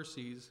tender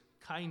mercies,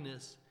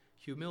 kindness,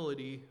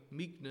 humility,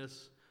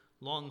 meekness,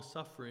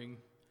 long-suffering,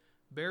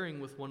 bearing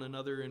with one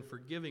another and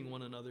forgiving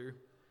one another,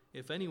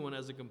 if anyone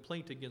has a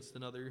complaint against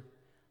another,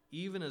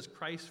 even as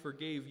Christ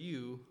forgave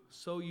you,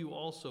 so you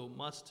also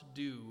must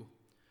do.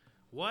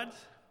 What?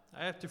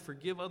 I have to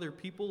forgive other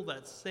people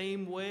that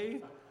same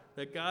way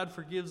that God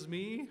forgives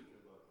me?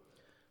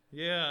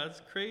 Yeah,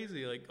 it's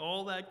crazy. Like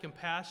all that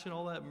compassion,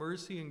 all that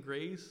mercy and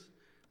grace,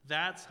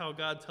 that's how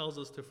God tells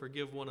us to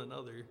forgive one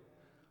another.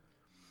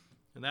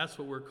 And that's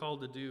what we're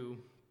called to do.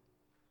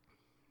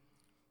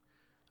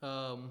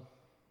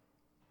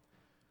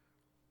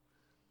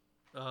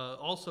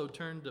 Also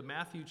turn to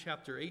Matthew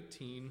chapter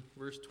 18,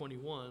 verse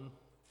 21.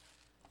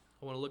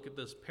 I want to look at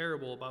this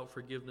parable about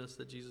forgiveness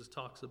that Jesus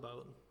talks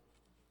about.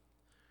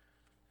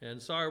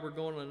 And sorry we're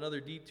going on another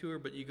detour,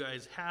 but you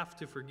guys have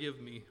to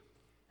forgive me.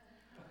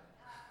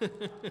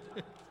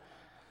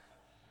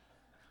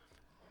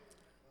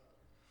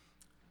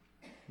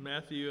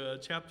 Matthew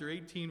chapter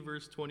 18,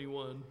 verse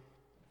 21.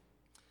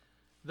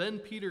 Then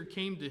Peter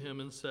came to him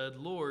and said,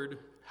 Lord,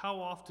 how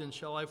often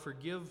shall I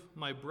forgive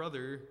my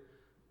brother,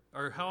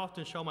 or how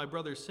often shall my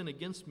brother sin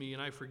against me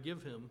and I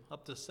forgive him?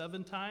 Up to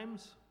 7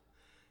 times?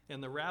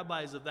 And the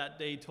rabbis of that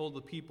day told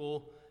the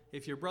people,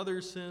 if your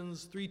brother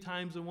sins 3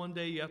 times in one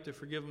day, you have to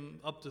forgive him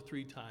up to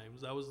 3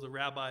 times. That was the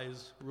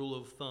rabbi's rule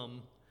of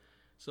thumb.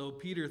 So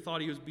Peter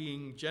thought he was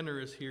being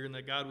generous here and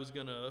that God was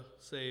going to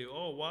say,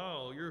 oh,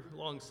 wow, you're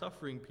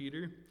long-suffering,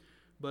 Peter.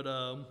 But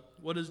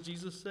what does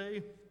Jesus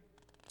say?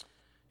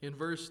 In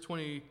verse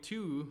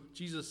 22,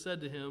 Jesus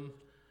said to him,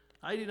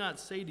 I do not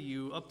say to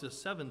you up to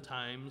 7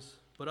 times,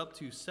 but up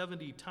to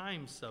 70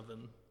 times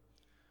 7.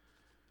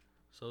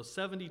 So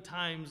 70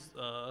 times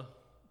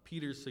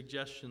Peter's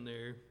suggestion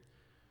there.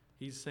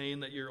 He's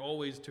saying that you're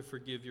always to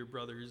forgive your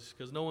brothers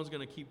because no one's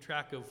going to keep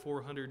track of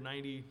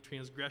 490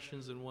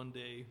 transgressions in one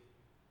day.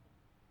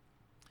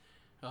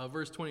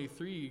 Verse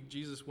 23,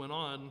 Jesus went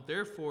on,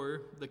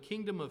 therefore, the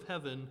kingdom of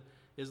heaven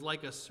is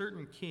like a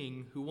certain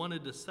king who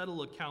wanted to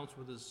settle accounts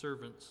with his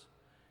servants.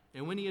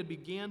 And when he had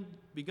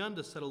begun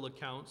to settle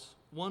accounts,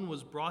 one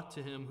was brought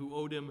to him who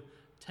owed him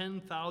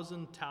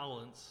 10,000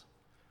 talents.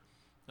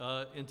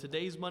 In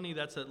today's money,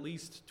 that's at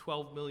least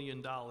 $12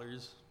 million.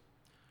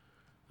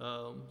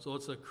 So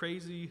it's a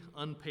crazy,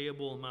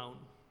 unpayable amount.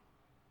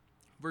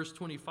 Verse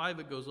 25,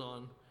 it goes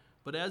on,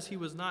 but as he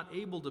was not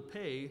able to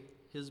pay,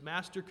 his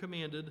master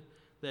commanded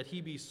that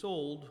he be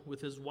sold with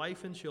his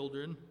wife and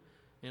children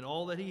and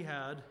all that he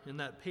had,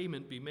 and that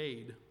payment be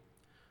made.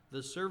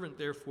 The servant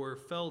therefore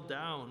fell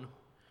down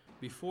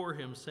before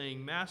him,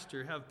 saying,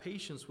 Master, have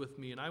patience with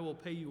me, and I will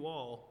pay you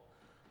all.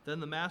 Then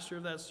the master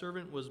of that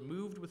servant was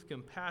moved with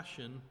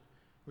compassion,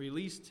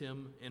 released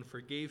him, and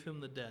forgave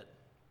him the debt.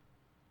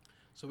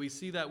 So we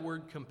see that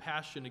word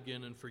compassion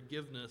again and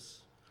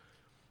forgiveness.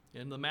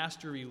 And the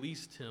master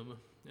released him,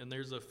 and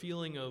there's a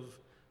feeling of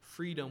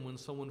freedom when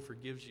someone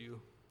forgives you.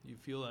 You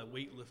feel that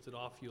weight lifted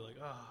off you, like,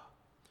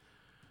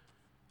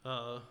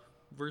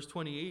 verse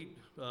 28,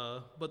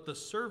 but the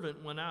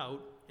servant went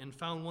out and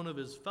found one of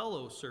his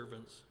fellow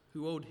servants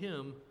who owed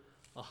him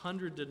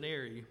 100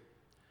 denarii.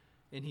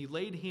 And he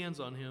laid hands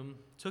on him,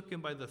 took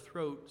him by the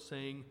throat,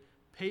 saying,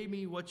 pay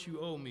me what you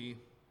owe me.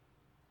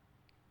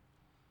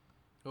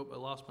 Oh, I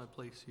lost my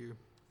place here.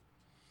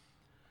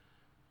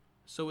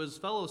 So his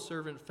fellow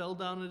servant fell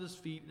down at his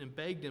feet and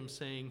begged him,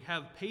 saying,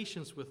 have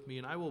patience with me,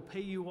 and I will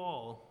pay you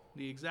all.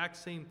 The exact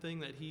same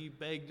thing that he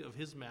begged of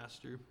his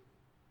master.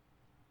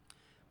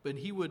 But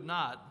he would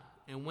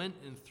not, and went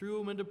and threw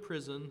him into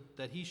prison,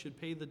 that he should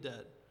pay the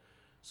debt.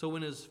 So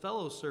when his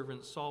fellow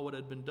servants saw what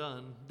had been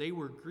done, they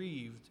were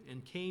grieved,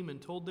 and came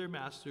and told their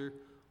master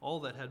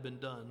all that had been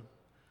done.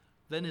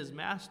 Then his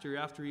master,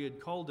 after he had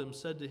called him,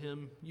 said to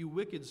him, you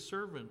wicked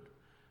servant,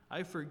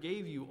 I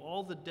forgave you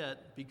all the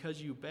debt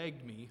because you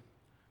begged me.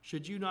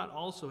 Should you not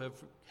also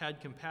have had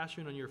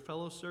compassion on your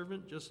fellow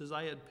servant, just as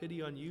I had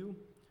pity on you?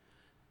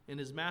 And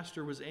his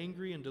master was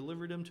angry and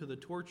delivered him to the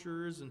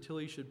torturers until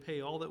he should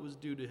pay all that was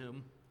due to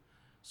him.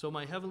 So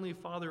my heavenly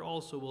Father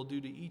also will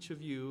do to each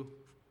of you,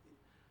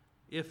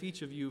 if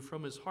each of you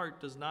from his heart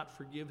does not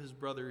forgive his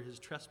brother his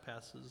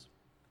trespasses.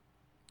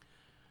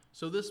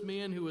 So this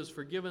man who was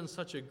forgiven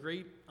such a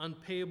great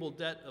unpayable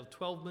debt of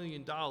 $12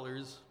 million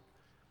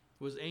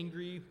was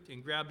angry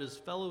and grabbed his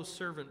fellow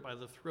servant by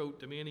the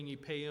throat, demanding he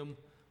pay him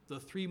the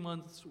 3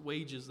 months'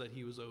 wages that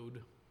he was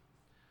owed.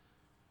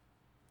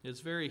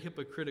 It's very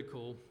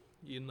hypocritical.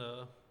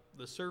 The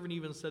servant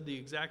even said the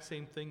exact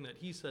same thing that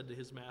he said to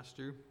his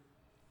master,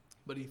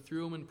 but he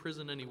threw him in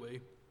prison anyway.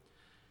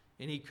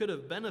 And he could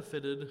have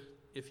benefited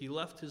if he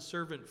left his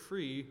servant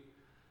free,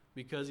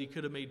 because he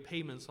could have made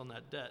payments on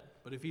that debt.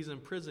 But if he's in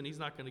prison, he's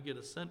not going to get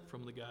a cent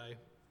from the guy.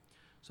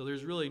 So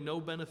there's really no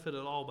benefit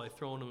at all by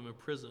throwing him in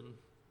prison.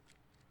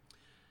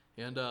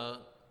 And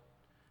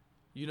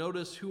you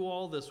notice who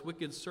all this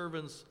wicked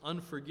servant's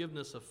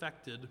unforgiveness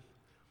affected.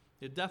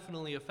 It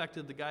definitely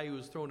affected the guy who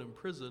was thrown in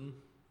prison.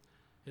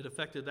 It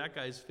affected that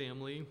guy's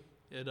family.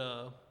 It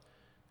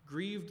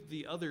grieved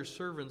the other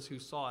servants who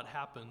saw it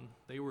happen.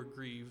 They were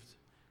grieved.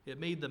 It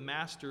made the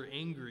master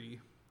angry.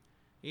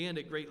 And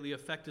it greatly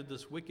affected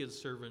this wicked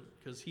servant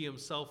because he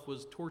himself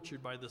was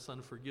tortured by this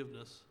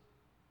unforgiveness.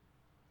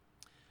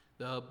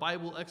 The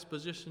Bible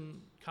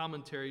Exposition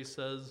Commentary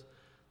says,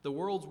 the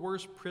world's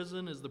worst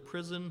prison is the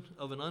prison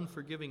of an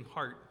unforgiving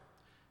heart.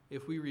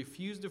 If we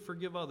refuse to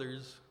forgive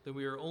others, then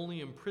we are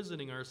only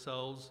imprisoning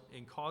ourselves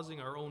and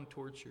causing our own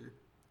torture.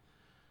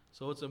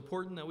 So it's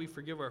important that we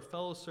forgive our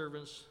fellow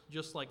servants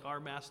just like our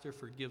master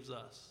forgives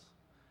us.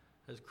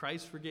 As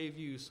Christ forgave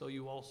you, so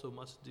you also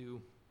must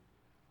do.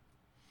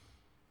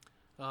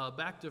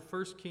 Back to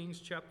 1 Kings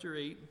chapter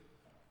 8,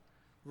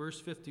 verse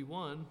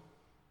 51.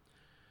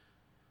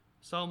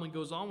 Solomon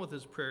goes on with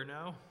his prayer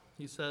now.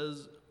 He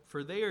says,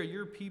 "For they are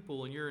your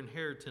people and your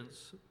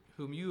inheritance,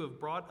 whom you have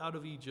brought out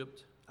of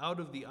Egypt, out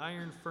of the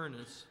iron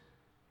furnace,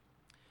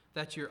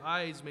 that your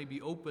eyes may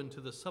be open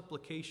to the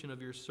supplication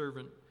of your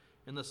servant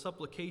and the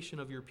supplication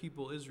of your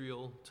people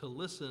Israel, to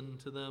listen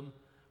to them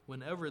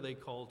whenever they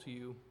call to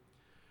you.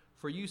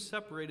 For you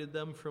separated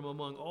them from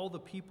among all the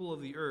people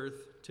of the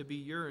earth to be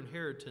your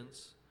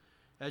inheritance,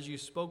 as you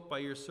spoke by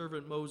your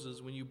servant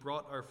Moses when you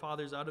brought our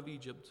fathers out of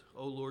Egypt,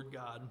 O Lord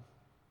God."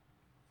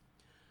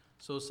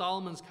 So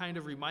Solomon's kind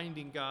of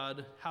reminding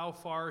God how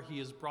far he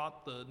has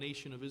brought the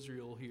nation of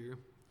Israel here.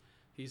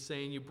 He's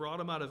saying, you brought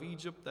them out of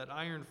Egypt, that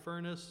iron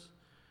furnace.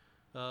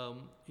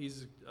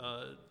 He's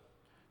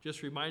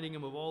just reminding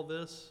him of all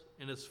this.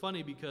 And it's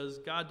funny because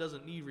God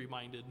doesn't need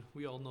reminded.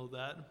 We all know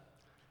that.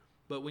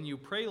 But when you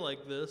pray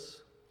like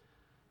this,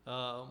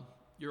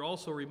 you're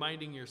also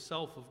reminding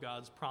yourself of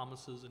God's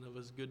promises and of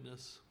his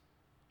goodness.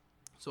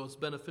 So it's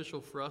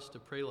beneficial for us to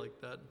pray like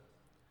that,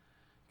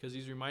 because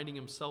he's reminding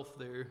himself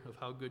there of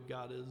how good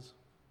God is.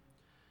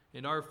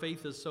 And our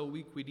faith is so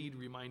weak we need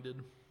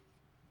reminded.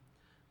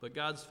 But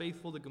God's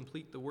faithful to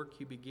complete the work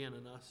he began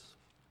in us.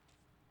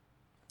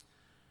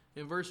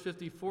 In verse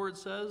 54 it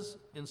says,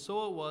 "And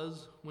so it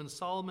was, when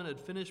Solomon had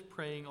finished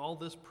praying all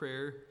this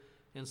prayer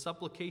and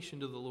supplication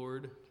to the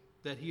Lord,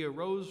 that he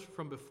arose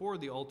from before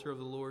the altar of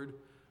the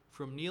Lord,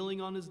 from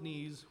kneeling on his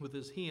knees with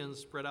his hands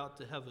spread out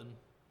to heaven."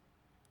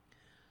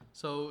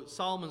 So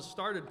Solomon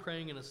started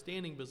praying in a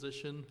standing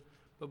position,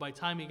 but by the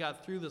time he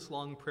got through this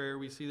long prayer,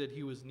 we see that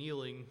he was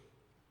kneeling.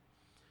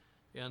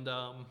 And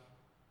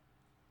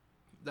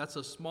that's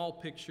a small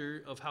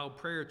picture of how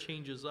prayer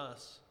changes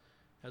us.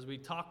 As we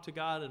talk to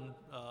God and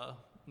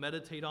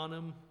meditate on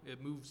him,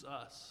 it moves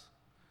us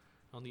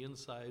on the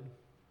inside.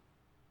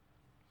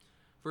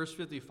 Verse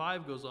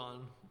 55 goes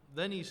on,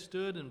 "Then he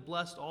stood and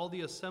blessed all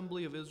the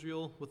assembly of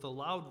Israel with a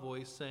loud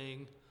voice,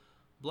 saying,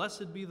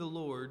 'Blessed be the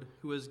Lord,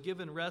 who has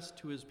given rest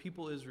to his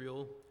people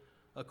Israel,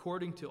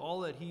 according to all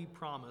that he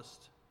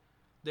promised.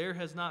 There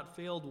has not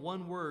failed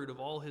one word of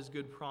all his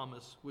good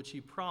promise, which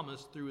he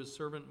promised through his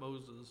servant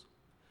Moses.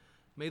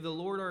 May the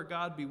Lord our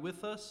God be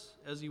with us,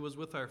 as he was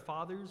with our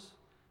fathers.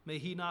 May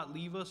he not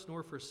leave us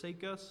nor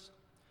forsake us,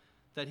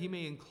 that he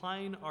may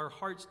incline our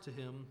hearts to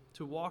him,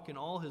 to walk in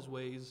all his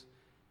ways,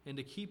 and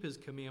to keep his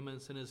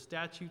commandments and his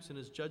statutes and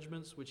his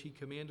judgments, which he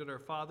commanded our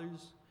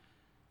fathers.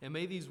 And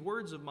may these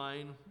words of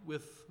mine,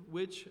 with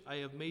which I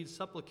have made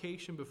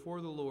supplication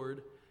before the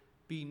Lord,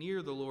 be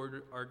near the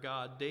Lord our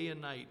God day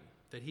and night,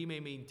 that he may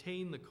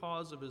maintain the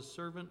cause of his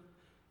servant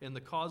and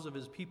the cause of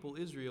his people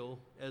Israel,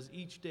 as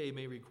each day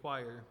may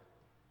require,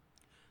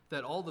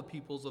 that all the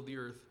peoples of the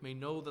earth may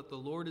know that the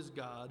Lord is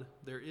God,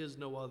 there is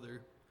no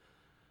other.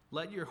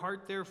 Let your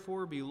heart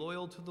therefore be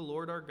loyal to the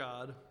Lord our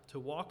God, to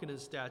walk in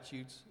his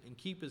statutes and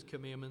keep his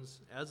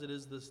commandments, as it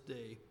is this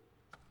day."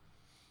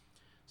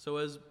 So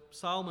as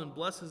Solomon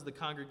blesses the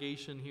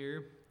congregation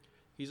here,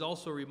 he's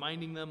also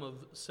reminding them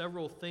of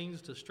several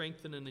things to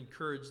strengthen and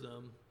encourage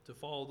them to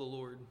follow the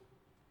Lord.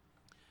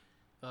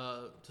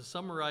 To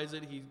summarize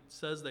it, he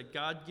says that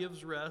God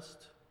gives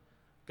rest,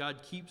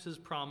 God keeps his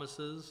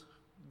promises,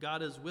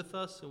 God is with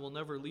us and will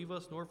never leave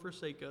us nor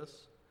forsake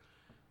us,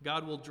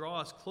 God will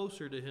draw us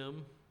closer to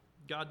him,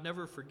 God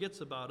never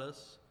forgets about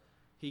us,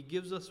 he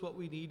gives us what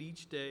we need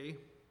each day,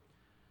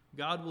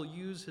 God will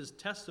use his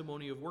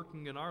testimony of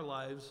working in our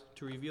lives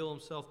to reveal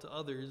himself to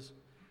others,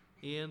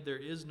 and there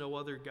is no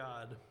other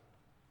God.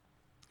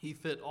 He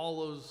fit all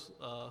those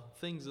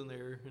things in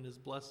there in his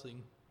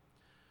blessing.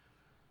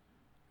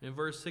 In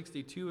verse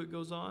 62 it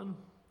goes on,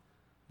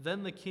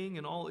 "Then the king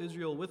and all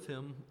Israel with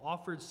him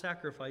offered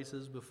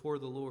sacrifices before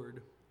the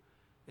Lord.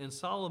 And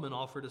Solomon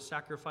offered a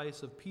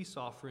sacrifice of peace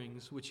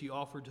offerings, which he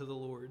offered to the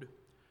Lord,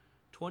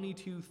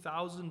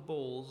 22,000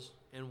 bulls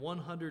and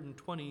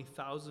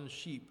 120,000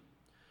 sheep.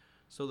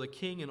 So the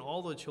king and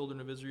all the children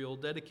of Israel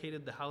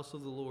dedicated the house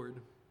of the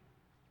Lord.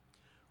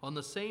 On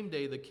the same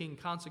day the king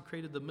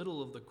consecrated the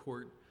middle of the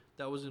court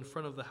that was in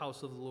front of the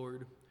house of the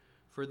Lord.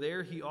 For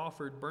there he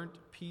offered burnt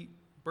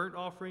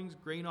offerings,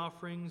 grain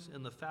offerings,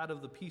 and the fat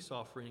of the peace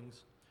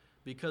offerings,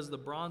 because the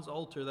bronze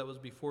altar that was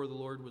before the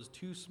Lord was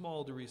too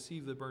small to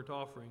receive the burnt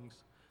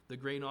offerings, the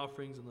grain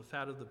offerings, and the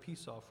fat of the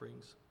peace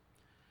offerings.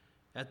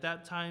 At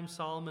that time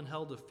Solomon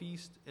held a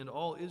feast, and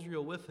all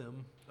Israel with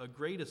him, a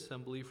great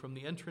assembly from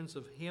the entrance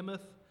of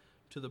Hamath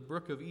to the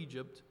brook of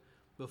Egypt,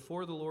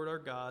 before the Lord our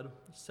God,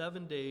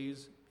 7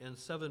 days, and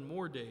 7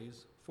 more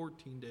days,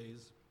 14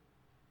 days.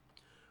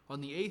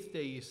 On the 8th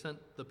day he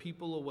sent the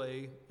people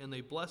away, and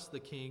they blessed the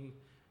king,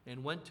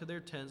 and went to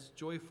their tents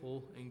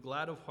joyful and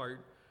glad of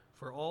heart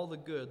for all the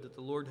good that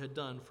the Lord had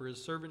done for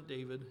his servant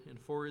David and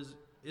for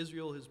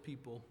Israel his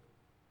people."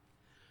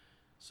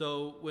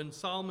 So when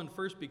Solomon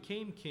first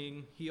became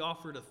king, he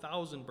offered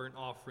 1,000 burnt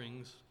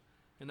offerings,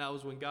 and that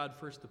was when God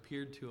first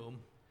appeared to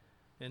him.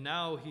 And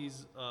now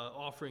he's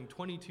offering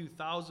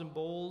 22,000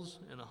 bulls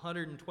and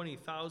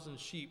 120,000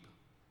 sheep.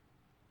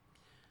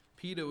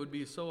 PETA would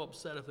be so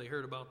upset if they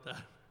heard about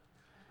that.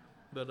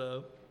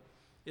 But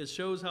it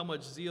shows how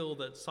much zeal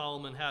that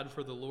Solomon had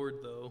for the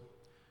Lord, though.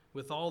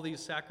 with all these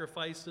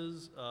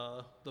sacrifices,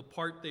 the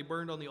part they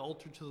burned on the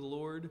altar to the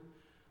Lord,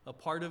 a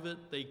part of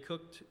it they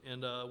cooked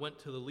and went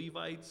to the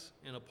Levites,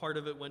 and a part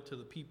of it went to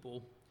the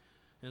people.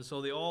 And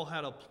so they all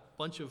had a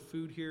bunch of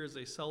food here as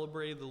they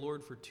celebrated the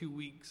Lord for 2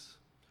 weeks.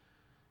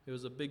 It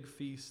was a big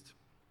feast.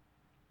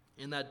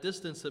 In that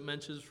distance it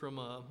mentions from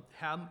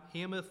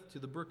Hamath to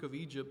the brook of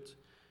Egypt,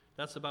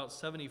 that's about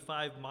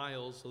 75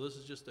 miles. So this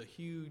is just a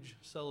huge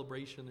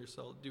celebration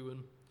they're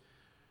doing.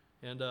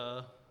 And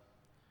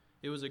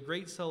it was a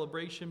great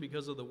celebration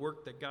because of the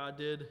work that God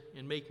did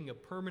in making a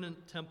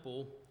permanent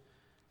temple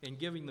and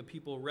giving the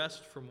people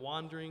rest from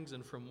wanderings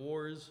and from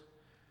wars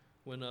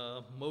when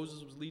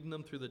Moses was leading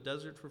them through the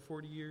desert for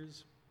 40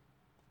 years.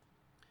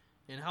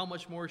 And how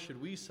much more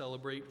should we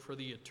celebrate for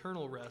the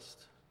eternal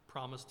rest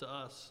promised to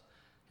us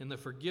in the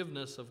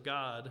forgiveness of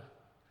God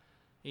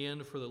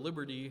and for the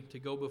liberty to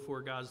go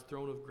before God's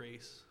throne of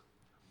grace.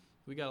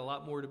 We got a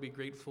lot more to be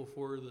grateful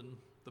for than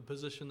the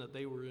position that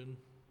they were in.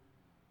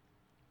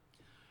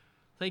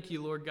 Thank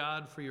you, Lord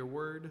God, for your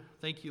word.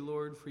 Thank you,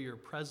 Lord, for your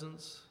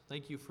presence.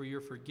 Thank you for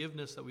your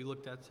forgiveness that we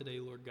looked at today,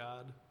 Lord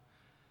God.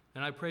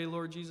 And I pray,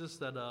 Lord Jesus,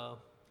 that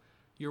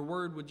your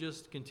word would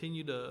just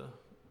continue to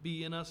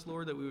be in us,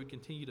 Lord, that we would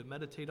continue to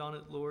meditate on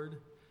it, Lord,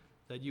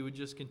 that you would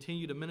just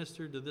continue to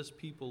minister to this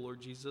people,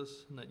 Lord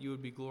Jesus, and that you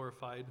would be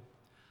glorified.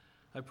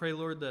 I pray,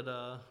 Lord,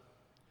 that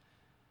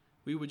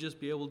we would just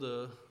be able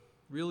to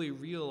really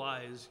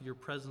realize your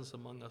presence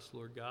among us,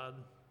 Lord God.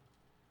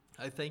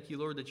 I thank you,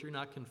 Lord, that you're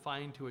not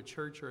confined to a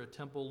church or a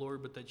temple,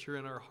 Lord, but that you're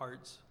in our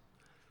hearts.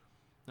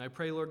 And I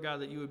pray, Lord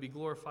God, that you would be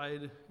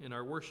glorified in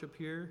our worship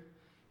here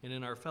and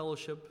in our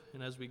fellowship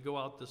and as we go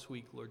out this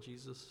week, Lord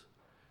Jesus.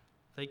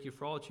 Thank you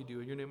for all that you do.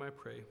 In your name I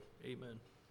pray. Amen.